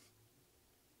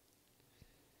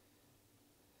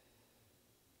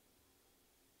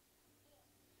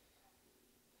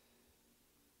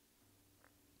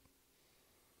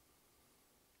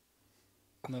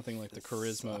 Nothing like the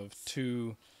charisma of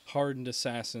two hardened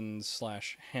assassins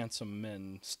 / handsome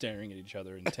men staring at each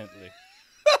other intently.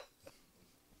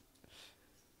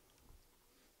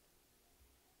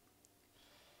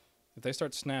 If they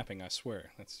start snapping, I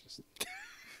swear, that's just...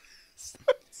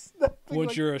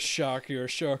 Once you're a shark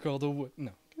all the way.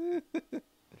 No.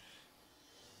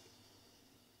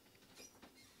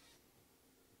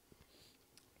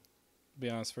 Be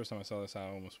honest, first time I saw this, I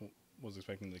almost was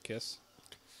expecting to kiss.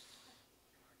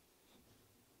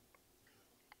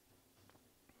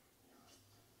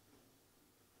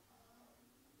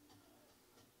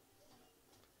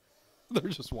 They're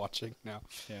just watching now.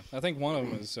 Yeah, I think one of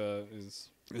them is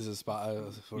a spot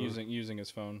using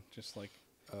his phone, just like,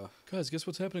 guys, guess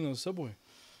what's happening on the subway?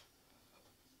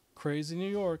 Crazy New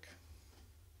York.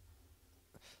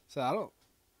 So I don't.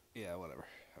 Yeah, whatever.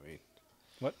 I mean,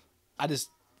 What? I just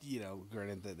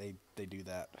granted that they do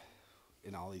that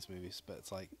in all these movies, but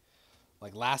it's like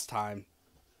last time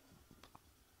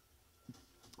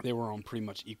they were on pretty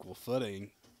much equal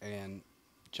footing, and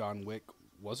John Wick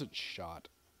wasn't shot.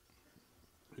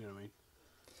 You know what I mean?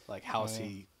 Like, how's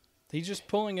he? He's just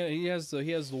pulling it. He has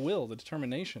the will, the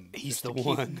determination. He's just the to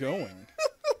one keep going.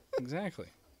 Exactly.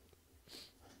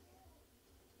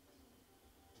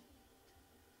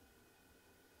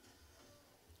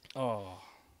 Oh.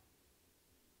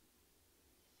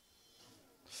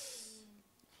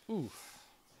 Ooh.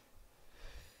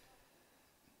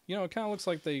 You know, it kind of looks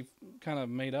like they kind of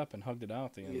made up and hugged it out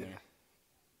at the end there.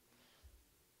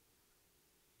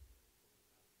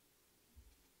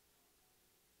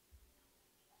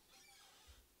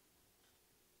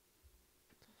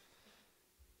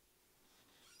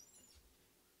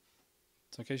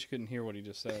 So in case you couldn't hear what he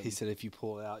just said. He said if you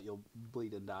pull it out, you'll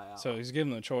bleed and die out. So he's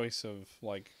given the choice of,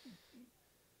 like,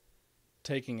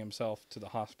 taking himself to the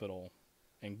hospital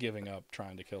and giving up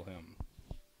trying to kill him.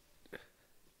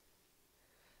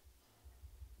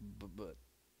 But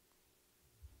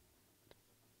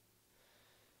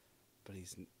he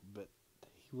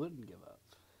wouldn't give up.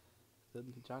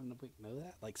 Doesn't John Wick know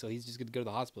that? Like, so he's just gonna go to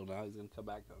the hospital now. He's gonna come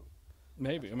back home.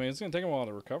 Maybe. I mean, it's gonna take him a while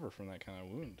to recover from that kind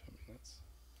of wound. I mean, that's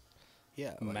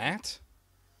Matt.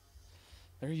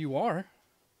 There you are.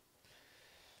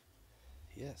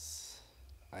 Yes,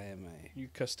 I am You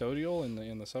custodial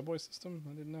in the subway system?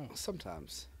 I didn't know.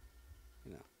 sometimes,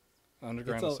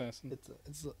 Underground assassin.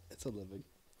 It's a living.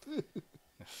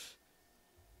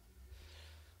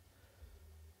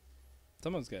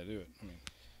 Someone's got to do it. I mean,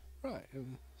 Right.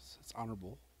 It's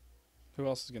honorable. who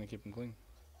else is gonna keep him clean?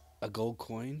 A gold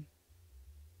coin.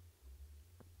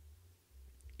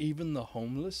 Even the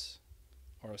homeless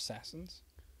are assassins.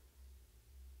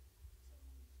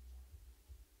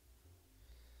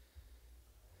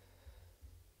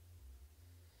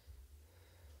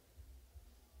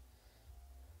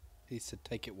 He said,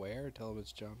 "Take it where?" Tell him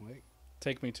it's John Wick.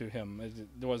 Take me to him.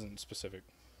 It wasn't specific.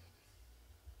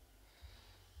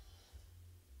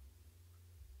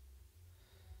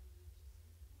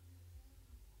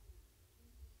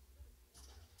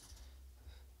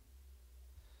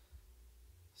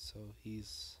 So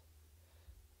he's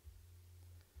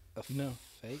a No.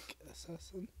 fake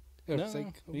assassin.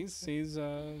 No,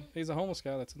 he's a homeless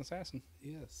guy that's an assassin.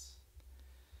 Yes.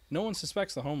 No one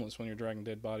suspects the homeless when you're dragging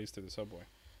dead bodies through the subway.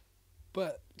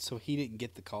 But so he didn't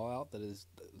get the call out that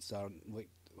John Wick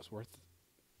was worth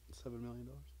 $7 million.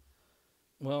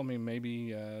 Well, I mean,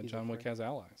 maybe He's John Wick afraid. has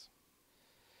allies.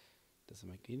 Doesn't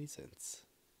make any sense.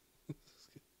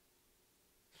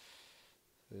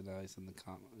 So now he's in the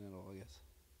Continental, I guess.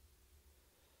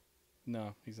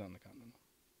 No, he's not in the Continental.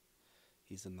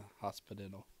 He's in the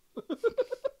hospital.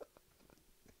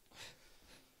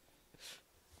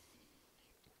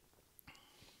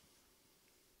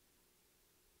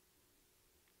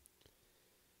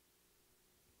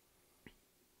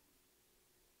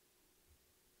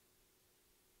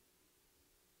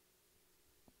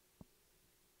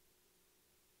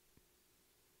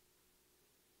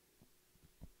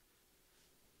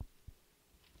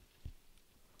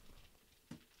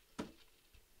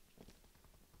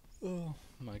 Oh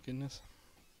my goodness!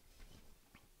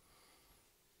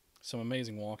 Some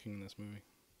amazing walking in this movie.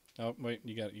 Oh wait,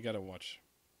 you got to watch.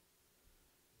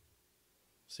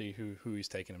 See who he's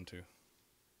taking him to.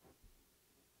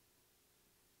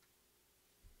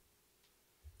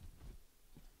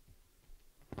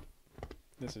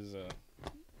 This is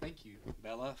Thank you,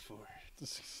 Bella, for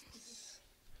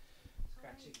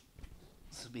scratching.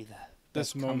 This will be the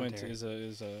This best moment commentary.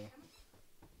 is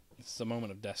a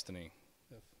moment of destiny.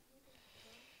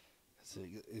 Is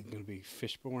it going to be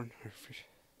Fishborn or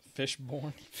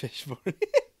Fishborn, Fishborn?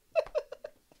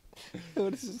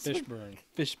 What is this? Fishburn.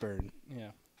 Fishburn.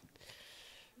 Yeah.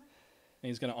 And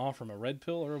he's gonna offer him a red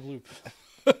pill or a blue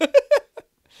pill.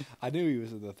 I knew he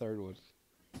was in the third one.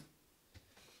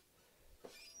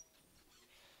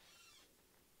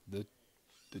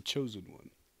 The chosen one.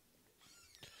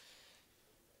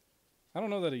 I don't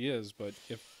know that he is, but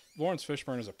if Lawrence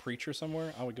Fishburne is a preacher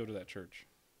somewhere, I would go to that church.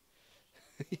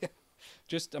 Yeah.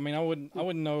 Just, I mean, I wouldn't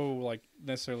know like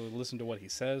necessarily listen to what he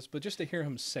says, but just to hear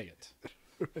him say it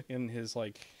in his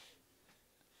like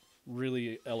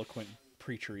really eloquent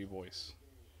preachery voice.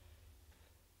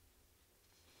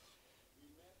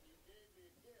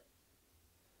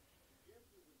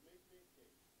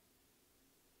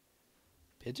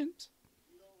 Pigeons?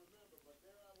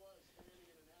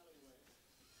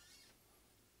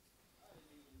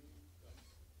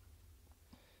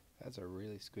 That's a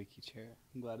really squeaky chair.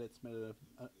 I'm glad it's made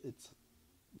its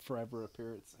forever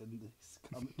appearance in these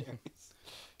commentaries.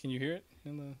 Can you hear it?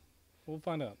 We'll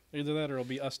find out. Either that or it'll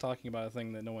be us talking about a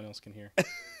thing that no one else can hear.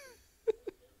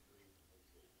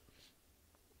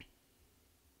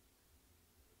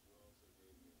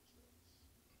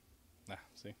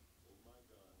 See?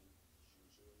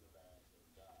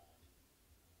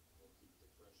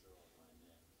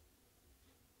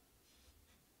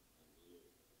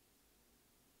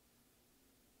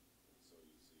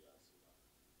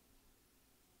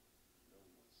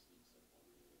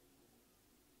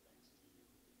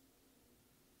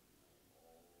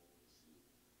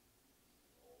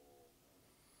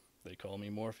 They call me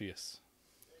Morpheus.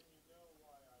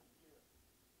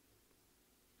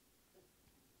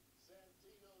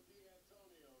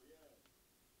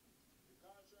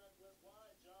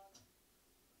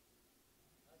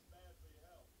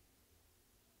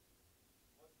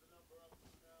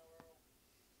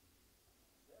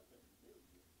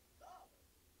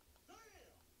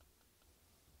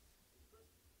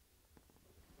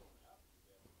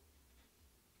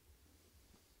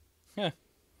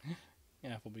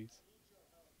 Yeah, Applebee's.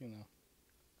 You know,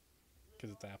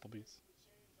 because it's Applebee's.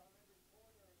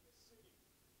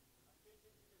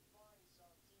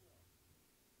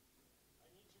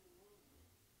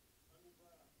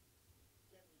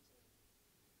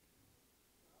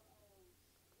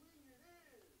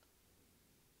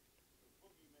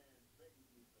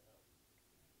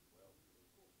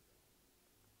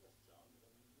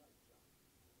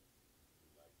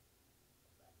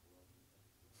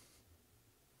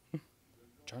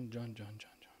 John.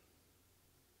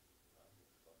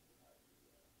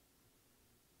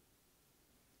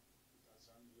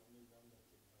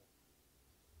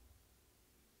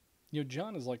 You know,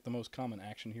 John is like the most common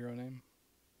action hero name.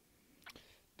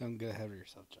 Don't get ahead of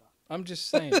yourself, John. I'm just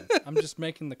saying. I'm just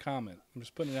making the comment. I'm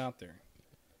just putting it out there.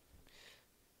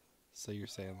 So you're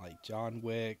saying like John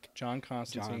Wick, John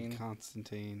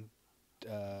Constantine,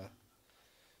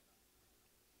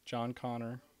 John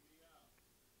Connor,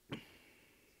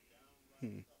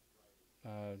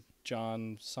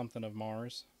 John something of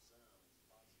Mars,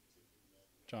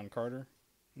 John Carter.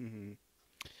 Mm-hmm.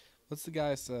 What's the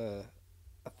guy's?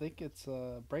 I think it's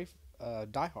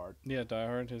Die Hard. Yeah, Die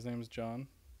Hard. His name is John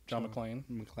McClane.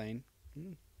 McClane.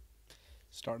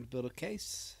 Starting to build a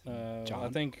case. I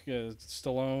think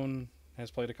Stallone has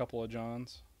played a couple of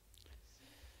Johns.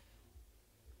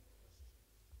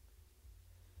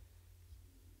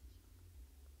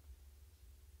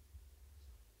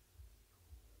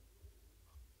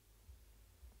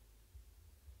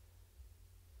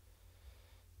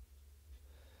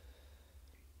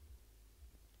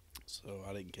 So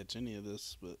I didn't catch any of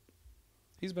this, but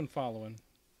He's been following,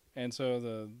 and so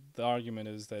the argument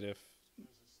is that if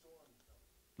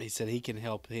he said he can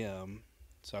help him,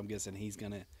 so I'm guessing he's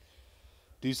gonna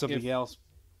do something else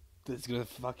that's gonna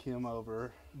fuck him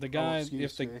over. the guy,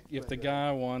 if the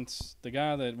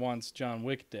guy that wants John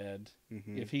Wick dead,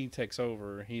 if he takes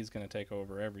over, he's gonna take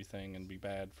over everything and be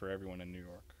bad for everyone in New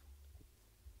York.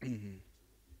 Mm-hmm.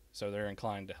 So they're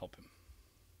inclined to help him.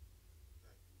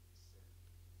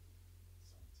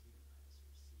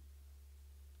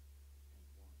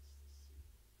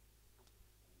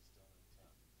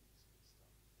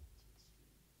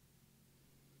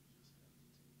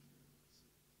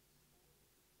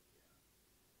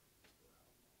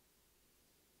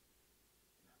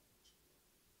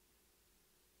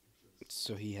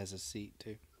 So he has a seat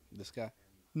too. This guy.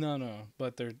 No,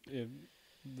 but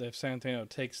if Santino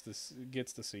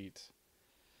gets the seat,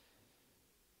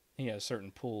 he has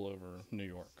certain pull over New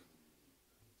York,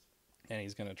 and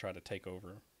he's going to try to take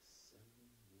over.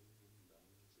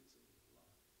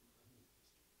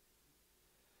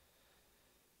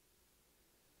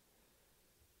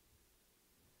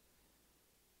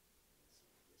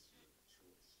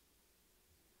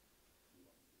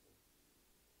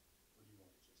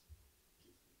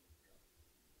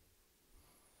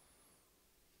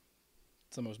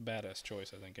 It's the most badass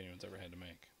choice I think anyone's ever had to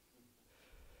make.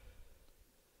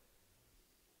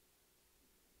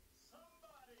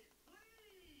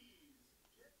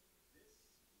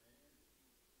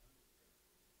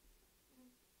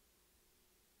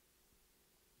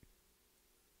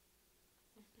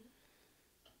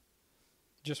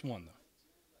 Just one, though.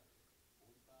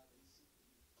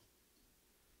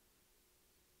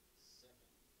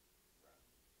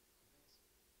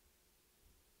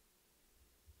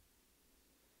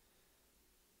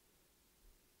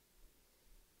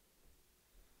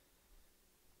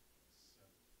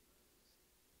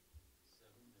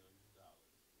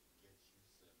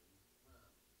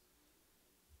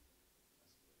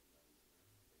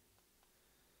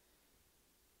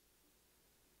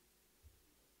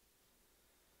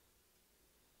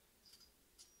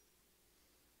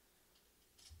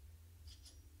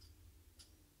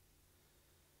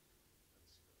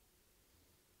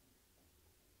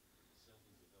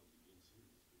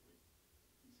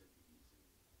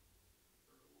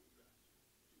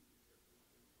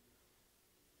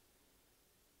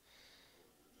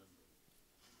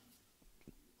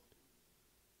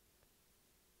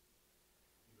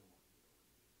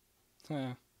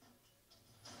 Yeah.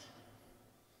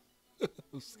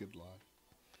 That's a good line.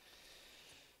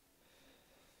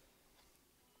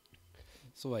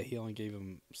 So wait, he only gave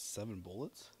him 7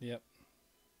 bullets? Yep.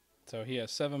 So he has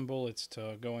 7 bullets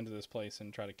to go into this place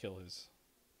and try to kill his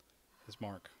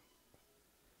mark.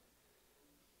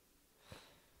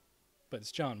 But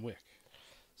it's John Wick.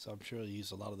 So I'm sure he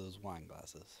used a lot of those wine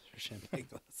glasses or champagne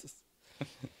glasses.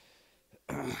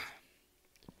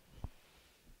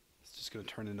 It's just going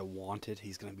to turn into Wanted.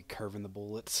 He's going to be curving the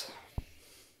bullets.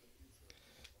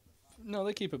 No,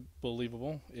 they keep it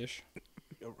believable-ish.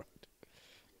 You're right.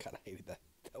 God, I hated that.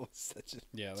 That was such a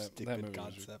Yeah, that stupid movie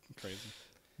concept. was crazy.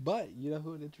 But you know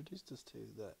who it introduced us to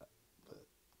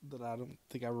that I don't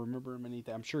think I remember him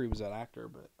anything. I'm sure he was an actor,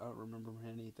 but I don't remember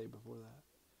him anything before that.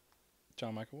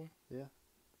 John McAvoy? Yeah.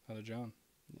 Another John.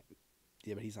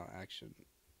 Yeah, but he's not an action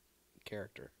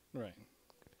character. Right.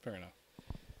 Fair enough.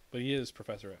 But he is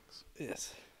Professor X.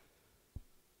 Yes.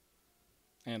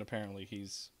 And apparently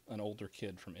he's an older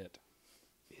kid from It.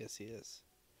 Yes, he is.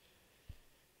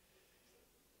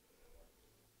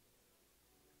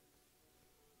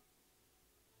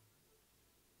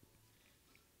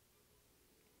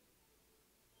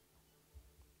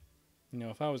 You know,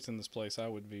 if I was in this place, I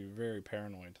would be very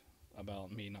paranoid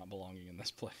about me not belonging in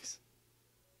this place.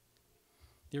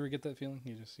 You ever get that feeling?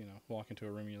 You just, walk into a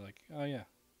room and you're like, oh yeah,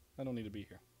 I don't need to be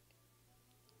here.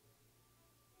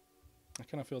 I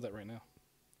kind of feel that right now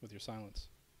with your silence.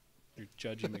 Your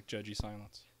judgy McJudgy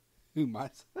silence. Who am I?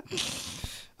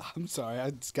 I'm sorry.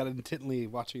 I just got intently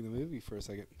watching the movie for a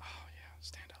second. Oh yeah,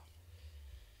 stand up.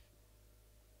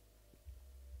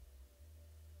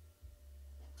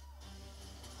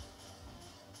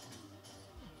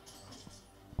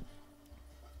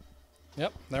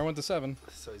 Yep, there went the 7.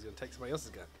 So he's going to take somebody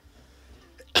else's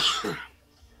gun.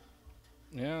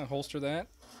 Yeah, holster that.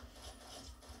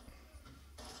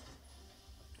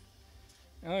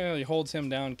 Oh yeah, he holds him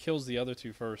down, kills the other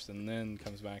 2 first, and then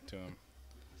comes back to him.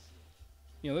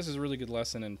 This is a really good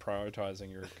lesson in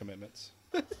prioritizing your commitments.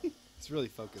 It's really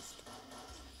focused.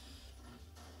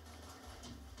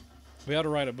 We ought to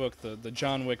write a book, the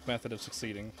John Wick method of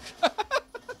succeeding.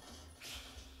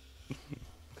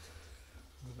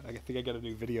 I think I got a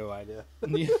new video idea.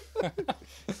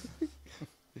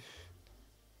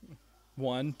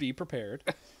 1, be prepared.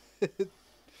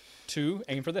 2,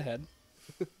 aim for the head.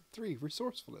 3,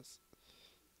 resourcefulness.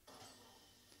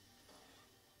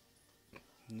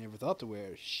 Never thought to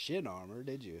wear shin armor,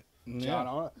 did you?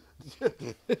 Yeah.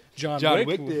 John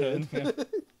Wick did. Yeah.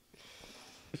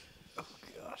 Oh,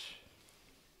 gosh.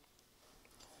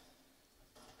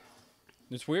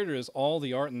 What's weirder is all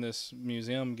the art in this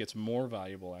museum gets more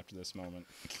valuable after this moment.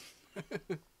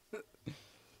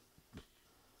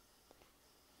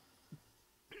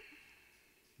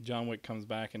 John Wick comes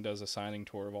back and does a signing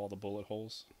tour of all the bullet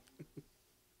holes.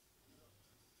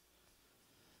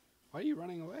 Why are you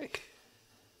running away?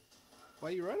 Why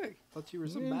are you running? Thought you were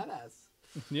some badass.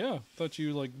 Yeah, thought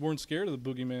you weren't scared of the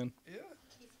boogeyman. Yeah.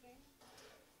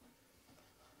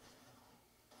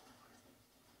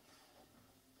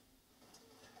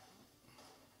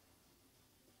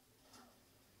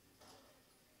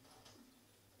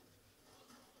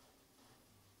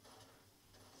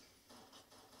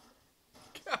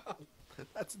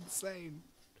 That's insane.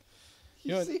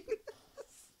 You know, see?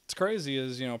 It's crazy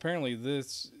is, apparently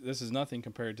this is nothing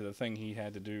compared to the thing he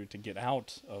had to do to get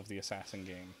out of the assassin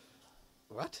game.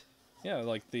 What? Yeah,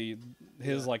 like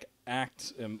his like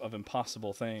act of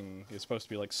impossible thing is supposed to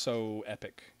be like so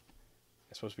epic.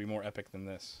 It's supposed to be more epic than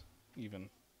this, even.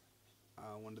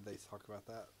 When did they talk about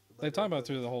that? They talk about it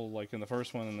through the whole, like in the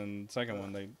first one and then the second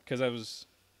one, because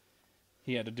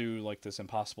he had to do like this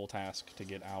impossible task to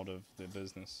get out of the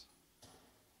business,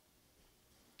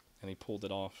 and he pulled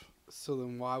it off. So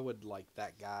then why would, like,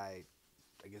 that guy,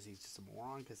 I guess he's just a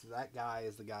moron, because that guy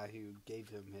is the guy who gave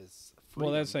him his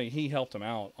freedom. Well, that's saying he helped him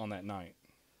out on that night,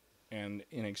 and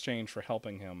in exchange for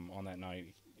helping him on that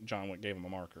night, John Wick gave him a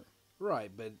marker. Right,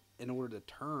 but in order to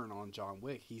turn on John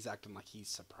Wick, he's acting like he's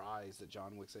surprised that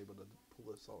John Wick's able to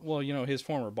pull this off. Well, his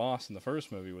former boss in the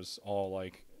first movie was all,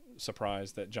 like,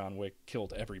 surprised that John Wick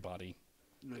killed everybody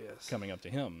Yes. coming up to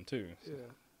him, too. So. Yeah.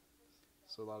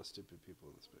 So a lot of stupid people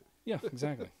in this movie. Yeah,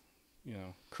 exactly.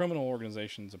 Criminal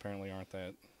organizations apparently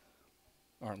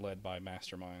aren't led by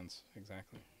masterminds.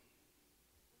 Exactly.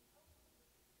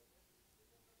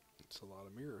 It's a lot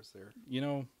of mirrors there.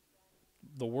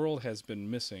 The world has been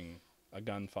missing a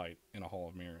gunfight in a Hall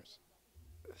of Mirrors.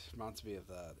 It reminds me of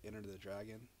Enter the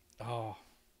Dragon. Oh,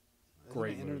 Isn't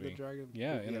great it Enter movie. the Dragon?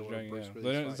 Yeah, Enter the where Dragon. Bruce Yeah.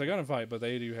 Willis It's a gunfight, but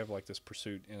they do have like this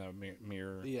pursuit in a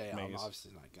mirror Yeah, maze.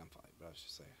 obviously not a gunfight, but I was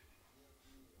just saying.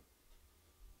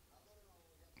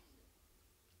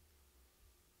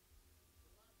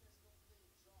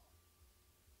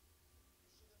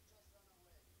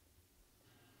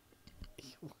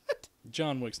 What?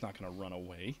 John Wick's not going to run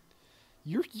away.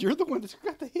 You're the one that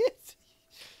got the hit.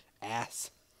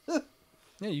 Ass.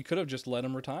 Yeah, you could have just let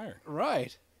him retire.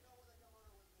 Right.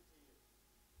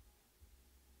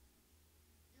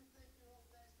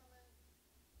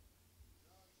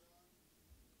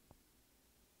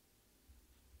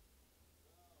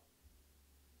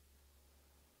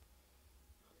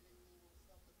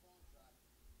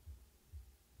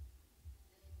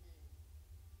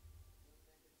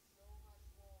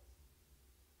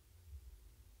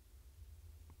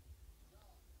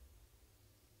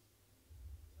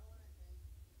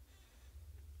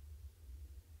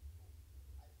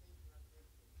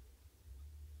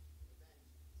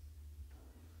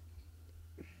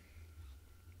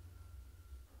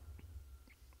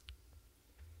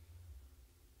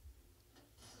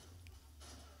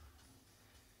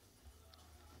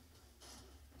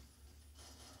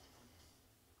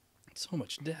 So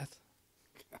much death.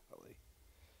 Golly.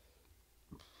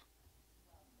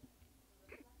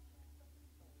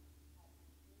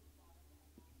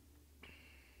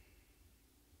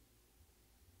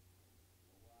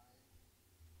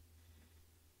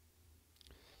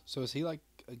 So is he like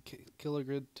a Killer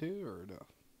Grid too, or no?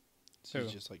 So Who?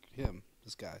 he's just like him.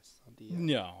 This guy's on DL.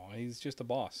 No, he's just a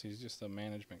boss. He's just a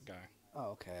management guy.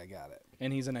 Oh, okay, I got it.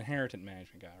 And he's an inheritant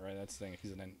management guy, right? That's the thing.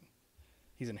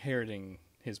 He's inheriting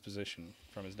his position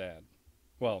from his dad.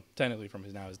 Well, technically from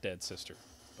his dead sister.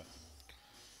 But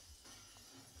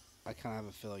I kind of have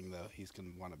a feeling though he's gonna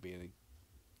want to be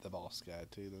the boss guy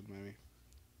too. Then maybe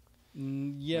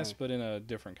yes, Right. but in a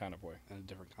different kind of way. in a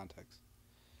different context.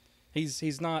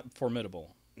 He's not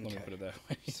formidable. Let me Okay. put it that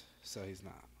way. So he's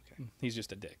not. Okay. He's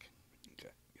just a dick. Okay.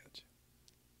 Gotcha.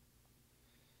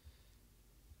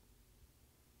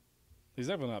 He's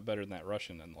definitely not better than that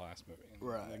Russian in the last movie.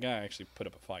 Right. The guy actually put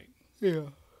up a fight. Yeah.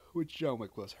 Which John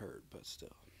Wick was hurt, but still.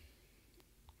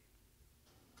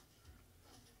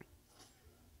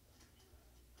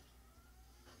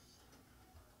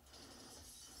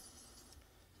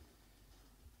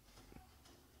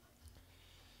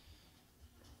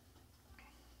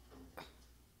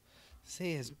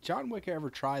 See, has John Wick ever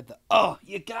tried the "Oh,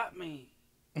 you got me"?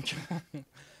 No,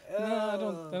 I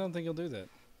don't think he'll do that.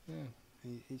 Yeah.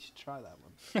 He should try that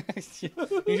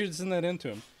one. You should send that in to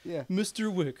him. Yeah.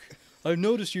 Mr. Wick, I've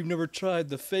noticed you've never tried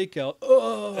the fake out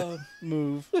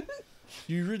move.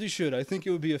 You really should. I think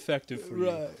it would be effective for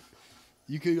you.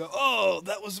 You could go, "Oh,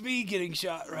 that was me getting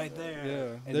shot right there."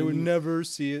 Yeah. And They would then never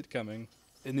see it coming.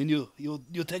 And then you'll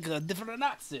take a different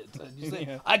accent. And you say,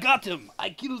 Yeah. "I got him.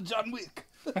 I killed John Wick."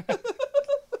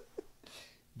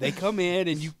 They come in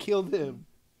and you kill them.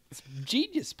 It's a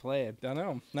genius plan. I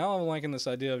know. Now I'm liking this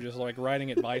idea of just like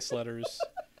writing advice letters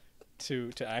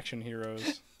to action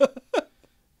heroes.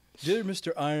 Dear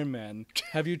Mr. Iron Man,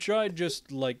 have you tried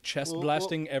just like chest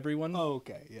blasting everyone? Oh,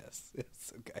 okay. Yes.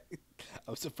 Okay.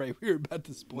 I was afraid we were about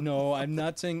to spoil. No, I'm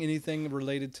not saying anything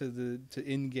related to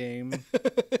in game.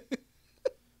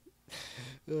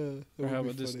 Or how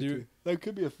about this dude? That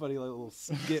could be a funny like, little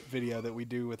skit video that we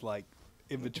do with like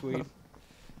in between.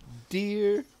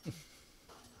 Dear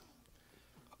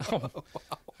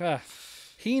Ah,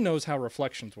 he knows how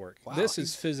reflections work. Wow, This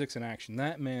is physics in action.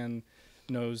 That man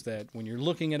knows that when you're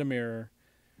looking at a mirror,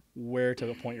 where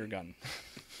to point your gun.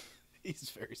 He's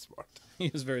very smart. He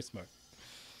is very smart.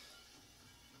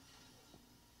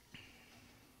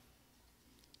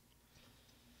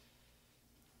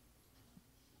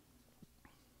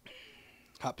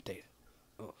 Hot potato.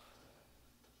 Oh.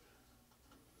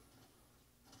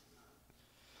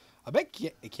 I bet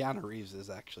Keanu Reeves is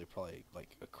actually probably like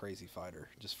a crazy fighter,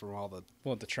 just from all the.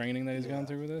 What, the training that he's gone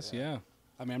through with this? Yeah.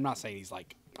 I mean, I'm not saying he's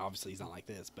like, obviously he's not like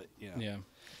this, but you know. Yeah.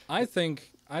 I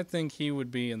think he would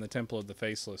be in the Temple of the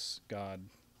Faceless God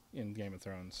in Game of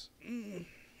Thrones.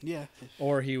 Yeah.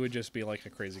 Or he would just be like a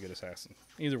crazy good assassin.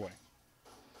 Either way.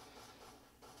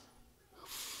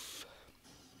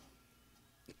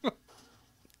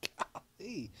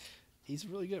 Golly, he's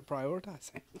really good at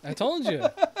prioritizing. I told you.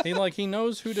 He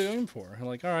knows who to aim for.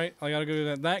 Like, all right, I got to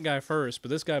go to that guy first, but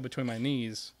this guy between my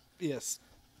knees, Yes.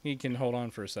 he can hold on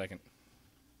for a second.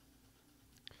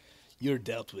 You're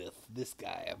dealt with. This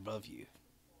guy above you.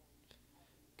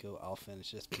 Go, I'll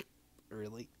finish this.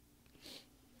 Really?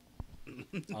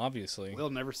 Obviously.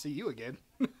 We'll never see you again.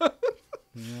 All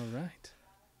right.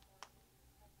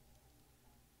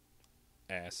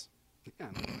 Ass. Yeah,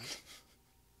 I know, right?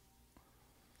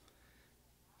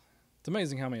 It's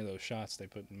amazing how many of those shots they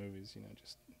put in movies,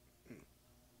 just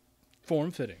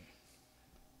form-fitting.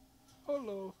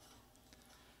 Hello.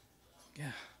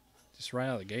 Yeah. Just right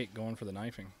out of the gate, going for the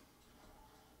knifing.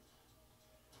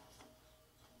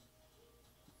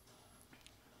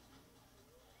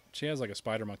 She has like a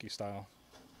spider monkey style.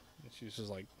 She's just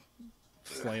like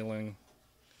flailing.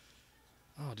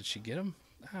 Oh, did she get him?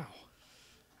 Ow.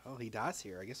 Oh, he dies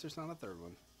here. I guess there's not a third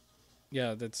one.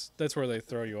 Yeah, that's where they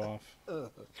throw you off.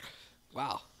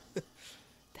 Wow.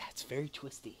 That's very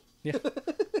twisty. Yeah.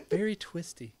 Very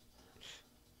twisty.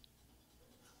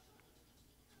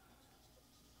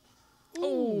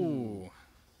 Oh.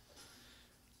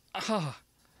 Ah.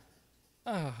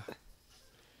 Ah.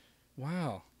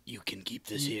 Wow. You can keep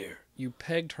this here. You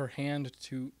pegged her hand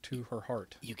to her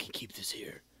heart. You can keep this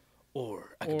here.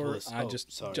 Or I can pull this. I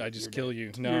just kill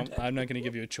you. No, I'm not going to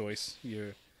give you a choice.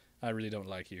 I really don't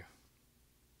like you.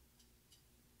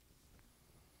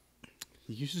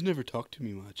 You just never talk to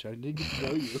me much. I didn't get to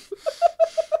know you.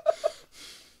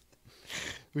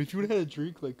 I mean, if you would have had a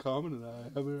drink like Common and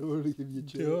I would have given you a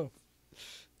chance. Yeah.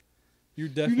 You're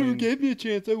definitely. You never gave me a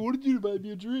chance. I wanted you to buy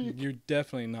me a drink. You're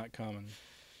definitely not common.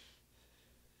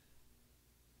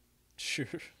 Sure.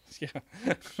 Yeah.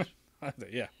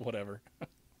 Yeah, whatever.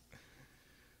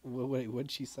 Wait, what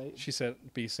did she say? She said,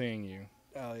 be seeing you.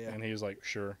 Oh, yeah. And he was like,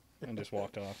 sure. And just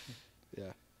walked off.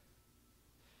 Yeah.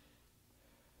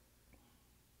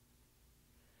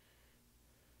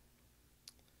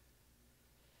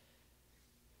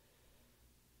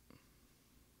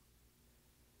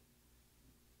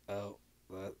 Oh,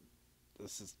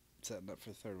 this is setting up for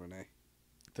the third one, eh?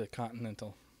 The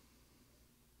Continental.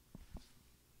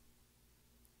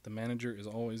 The manager is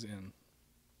always in.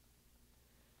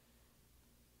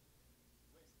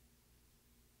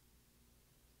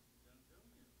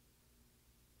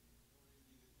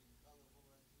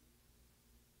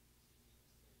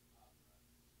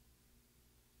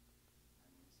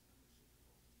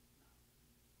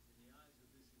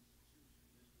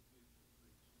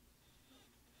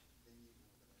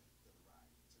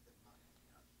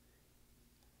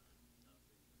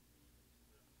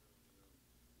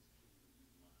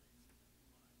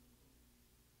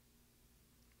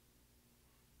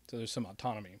 So there's some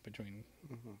autonomy between.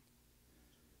 Mm-hmm.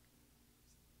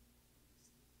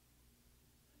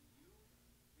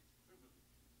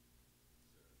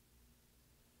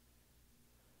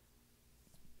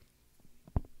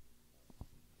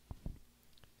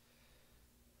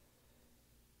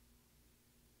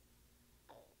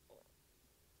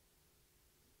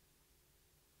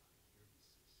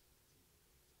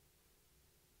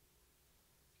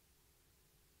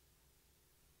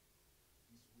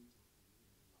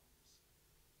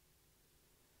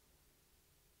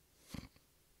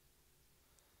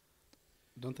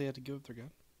 Don't they have to give up their gun?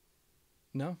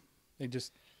 No.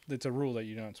 It's a rule that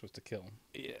you're not supposed to kill.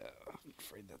 Yeah, I'm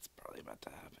afraid that's probably about to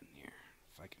happen here.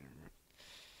 If I can remember.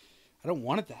 I don't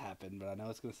want it to happen, but I know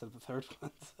it's going to set up the third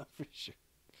one, so for sure.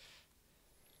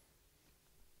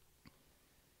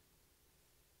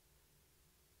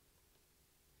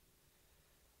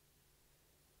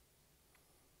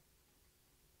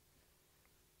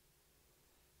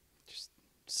 Just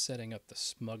setting up the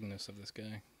smugness of this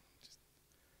guy.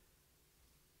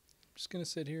 Just going to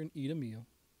sit here and eat a meal.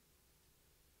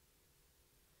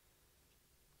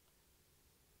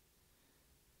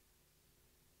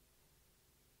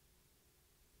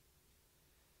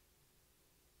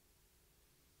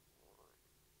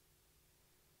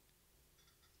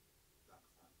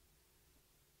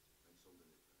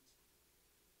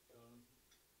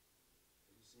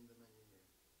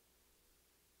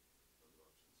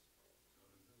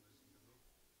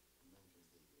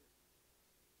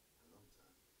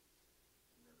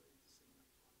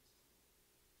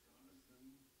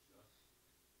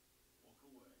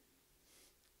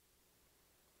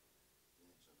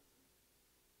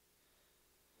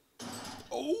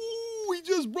 he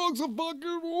just broke some fucking.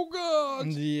 Oh god!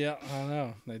 Yeah, I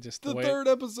know. They just The way third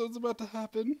episode's about to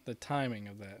happen. the timing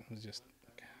of that was just.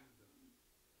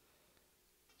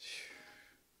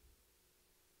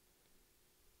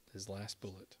 His last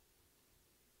bullet.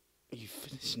 You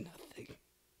finished nothing.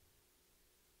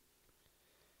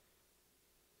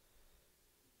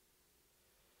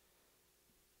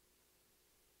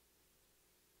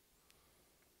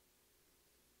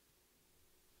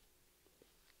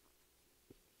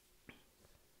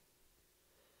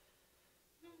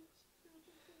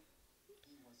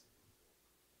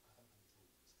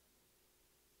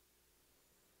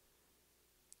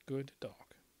 Good dog.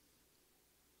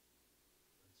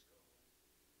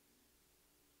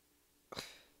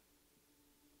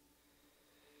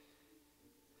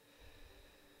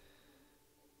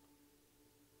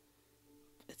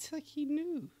 It's like he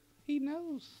knew. He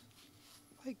knows.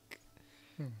 Like,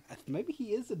 maybe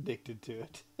he is addicted to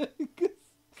it. 'Cause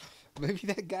maybe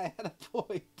that guy had a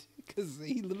point. Because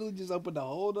he literally just opened a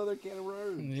whole other can of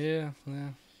worms. Yeah, yeah.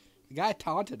 The guy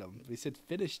taunted him. He said,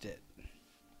 finished it.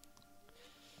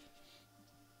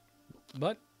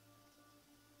 But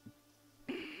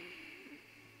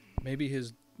maybe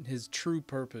his true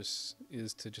purpose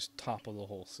is to just topple the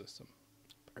whole system.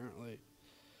 Apparently.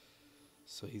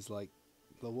 So he's like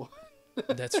the one.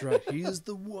 That's right. He is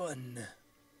the one. Did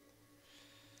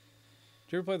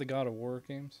you ever play the God of War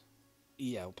games?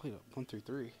 Yeah, we played it 1 through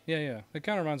 3. Yeah. It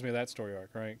kind of reminds me of that story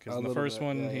arc, right? Because in the first bit.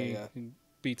 one, Yeah, he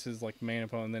beats his like main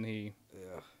opponent, and then he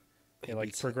like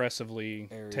beats progressively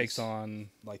Ares, takes on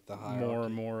like the more hierarchy.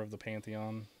 and more of the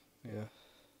pantheon. Yeah.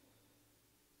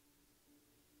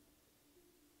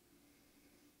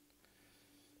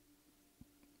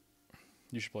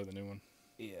 You should play the new one.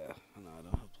 Yeah, I know. I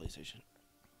don't have a PlayStation.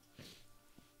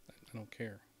 I don't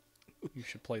care. You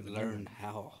should play the new Learn one.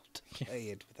 how to play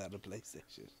it without a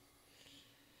PlayStation.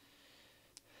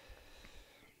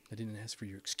 I didn't ask for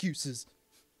your excuses.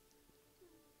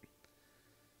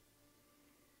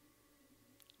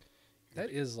 That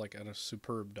is like a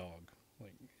superb dog.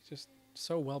 Like, he's just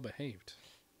so well behaved.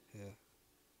 Yeah.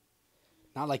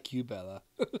 Not like you, Bella.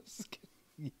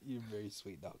 You're a very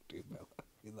sweet dog too, Bella.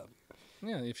 We love you.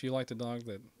 Yeah, if you like the dog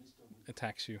that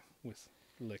attacks you with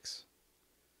licks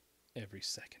every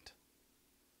second.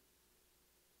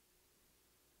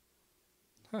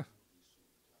 Huh.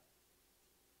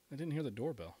 I didn't hear the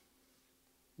doorbell.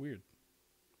 Weird.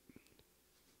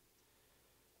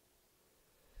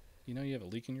 You know you have a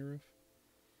leak in your roof?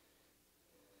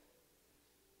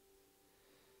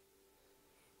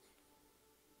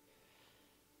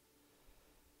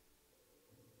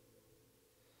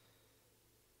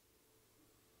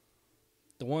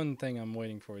 The one thing I'm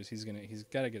waiting for is he's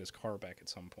got to get his car back at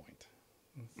some point.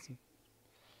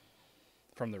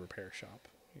 From the repair shop,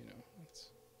 you know.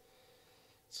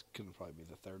 It's gonna probably be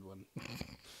the third one.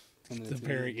 And the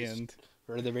very end.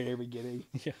 Or the very beginning.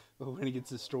 Yeah. When he gets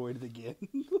destroyed again.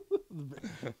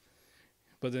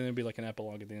 But then it'd be like an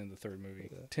epilogue at the end of the third movie.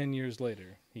 Yeah. 10 years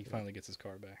later, he finally gets his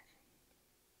car back.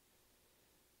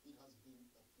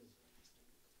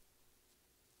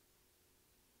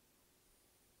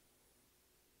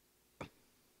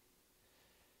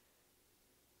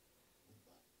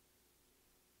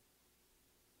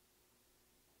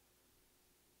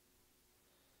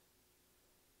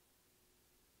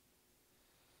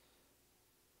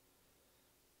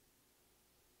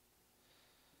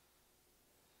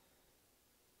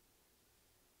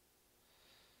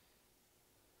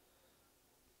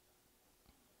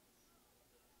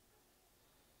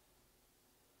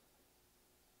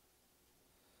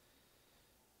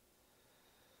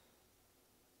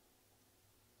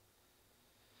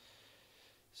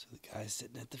 So the guy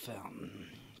sitting at the fountain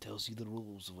tells you the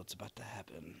rules of what's about to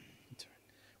happen. That's right.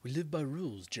 We live by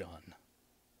rules, John.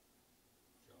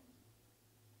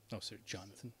 Oh, sir,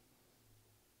 Jonathan.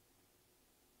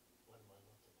 What am I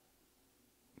looking at?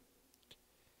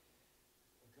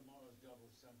 Well, tomorrow's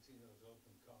double Santino's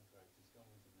open contract is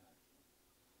going international.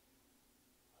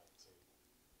 I take it.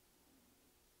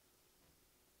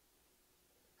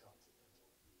 Continental.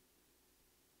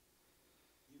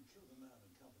 You killed a man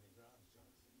on company grounds,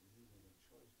 Jonathan. You leave me no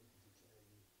choice but to declare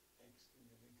you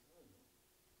excommunicado.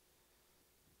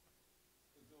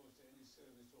 The doors to any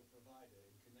service or provider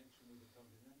in connection with the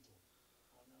Continental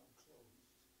are now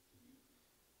closed to you.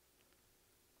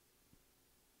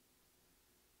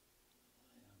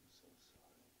 I am so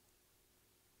sorry.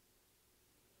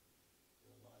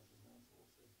 Your life is now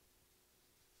forfeit.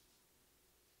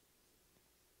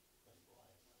 But why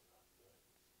am I not dead?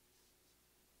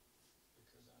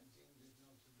 Because I deemed it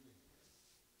not to be.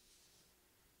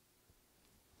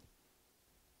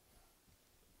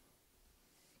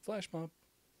 Flash mob.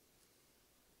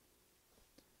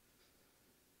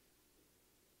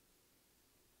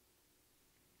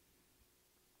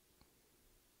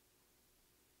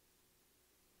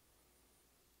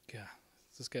 Yeah,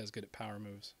 this guy's good at power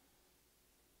moves.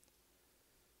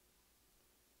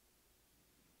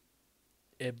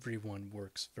 Everyone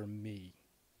works for me.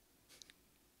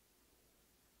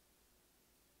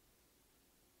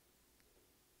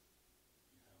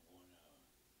 You have 1 hour.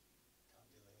 Can't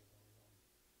delay it any longer.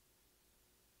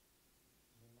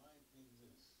 You might need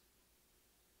this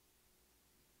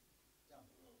down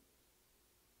the road.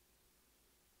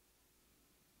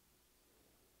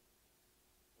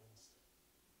 Winston,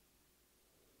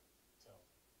 tell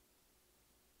them.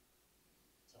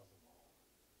 Tell them all.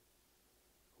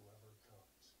 Whoever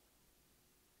comes,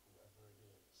 whoever it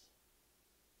is,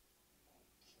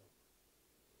 I'll kill them.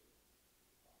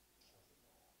 I'll kill them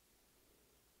all.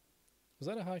 Was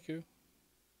that a haiku? Of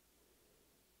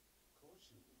course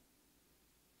you will.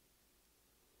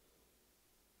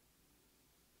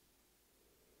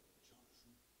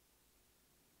 Jonathan.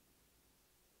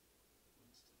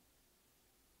 Winston.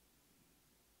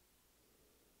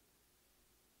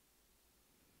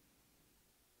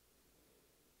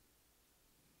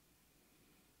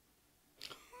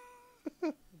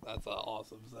 That's an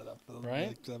awesome setup for the Right?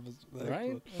 next episode.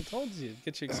 Right? I told you.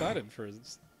 Get you excited for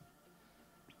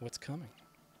what's coming.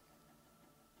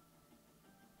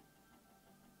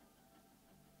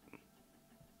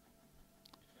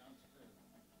 Counts fair.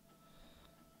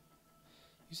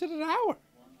 You said an hour. 1, 1,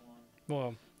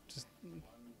 Well, just 1, 1,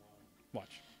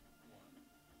 watch.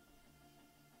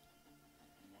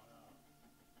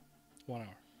 1. 1 hour.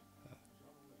 John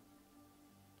Wick.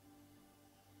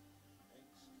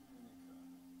 Excommunicado.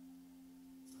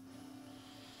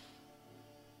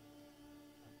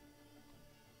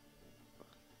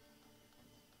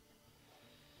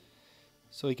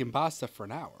 So he can buy stuff for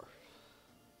an hour.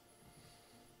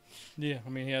 Yeah, I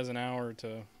mean, he has an hour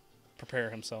to prepare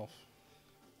himself.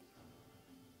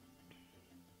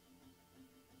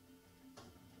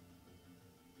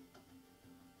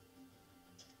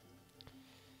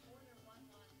 Order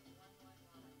 11111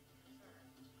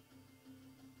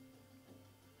 confirmed.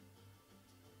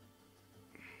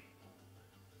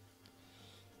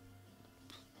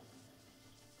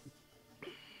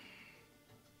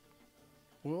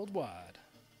 Worldwide.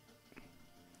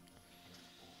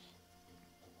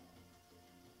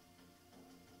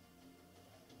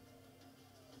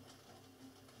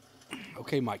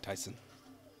 Okay, Mike Tyson.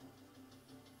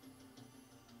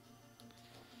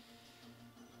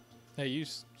 Hey, you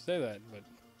say that, but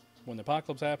when the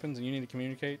apocalypse happens and you need to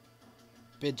communicate,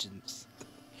 Pigeons.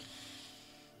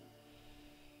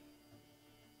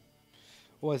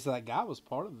 Well, so that guy was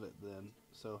part of it then.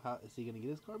 So how is he going to get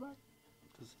his car back?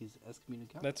 Because he's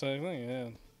excommunicado. that's the thing, yeah.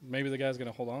 Maybe the guy's going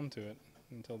to hold on to it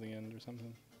until the end or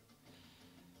something.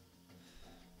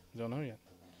 Don't know yet.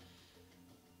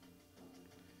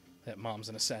 That mom's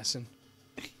an assassin.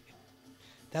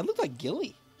 That looked like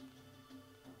Gilly.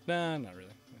 Nah, not really.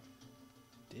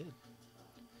 Did.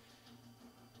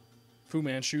 Fu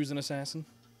Manchu's an assassin?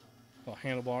 Oh,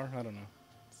 Handlebar? I don't know.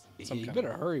 Some You kind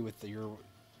better of- hurry with your.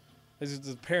 This is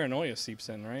the paranoia seeps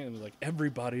in, right? It was like,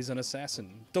 everybody's an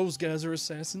assassin. Those guys are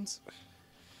assassins.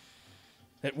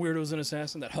 That weirdo's an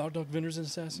assassin. That hot dog vendor's an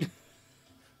assassin.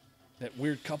 That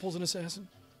weird couple's an assassin.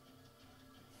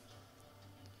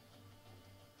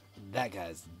 That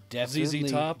guy's definitely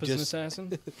ZZ Top is an just-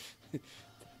 assassin.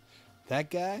 That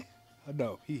guy? Oh,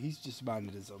 no, he's just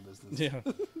minding his own business. Yeah.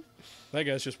 That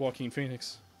guy's just Joaquin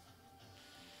Phoenix.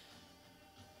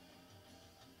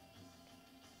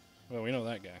 Well, we know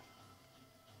that guy.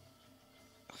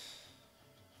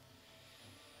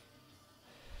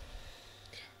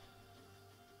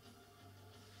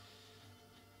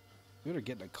 You better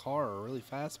get in a car really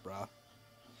fast, bro.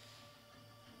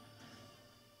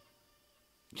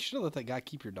 You should have let that guy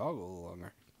keep your dog a little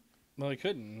longer. Well, he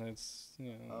couldn't. It's,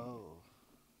 you know, Oh.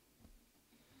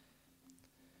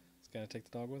 he's got to take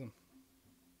the dog with him.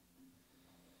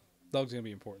 Dog's going to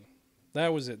be important.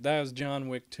 That was it. That was John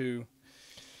Wick 2.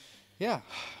 Yeah,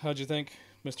 How'd you think,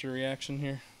 Mr. Reaction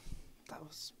here?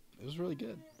 it was really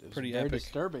good. It was Pretty very epic.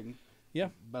 disturbing. Yeah.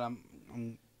 But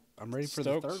I'm ready for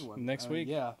Stoked. the third one Next week.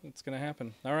 Yeah, It's going to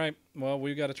happen. All right. Well,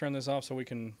 we've got to turn this off so we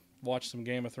can watch some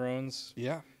Game of Thrones.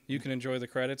 yeah, You can enjoy the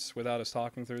credits without us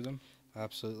talking through them.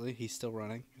 absolutely. He's still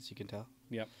running, as you can tell.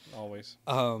 Yep, always.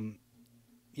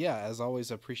 Yeah, as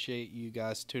always, I appreciate you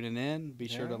guys tuning in. Be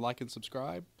sure to Yeah. like and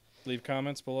subscribe. Leave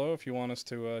comments below if you want us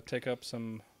to take up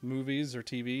some movies or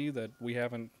TV that we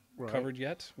haven't covered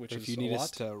yet, which Or is if you a need lot.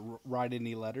 us to write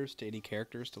any letters to any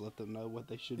characters to let them know what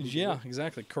they should be Yeah, doing.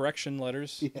 exactly. Correction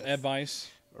letters, Yes.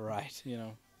 advice. Right. You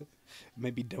know.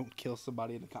 Maybe don't kill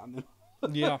somebody in the continent.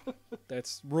 Yeah,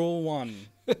 that's rule 1.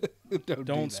 Don't do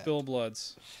Don't that. spill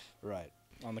bloods Right.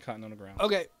 on the continental ground.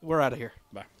 Okay, we're out of here.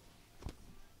 Bye.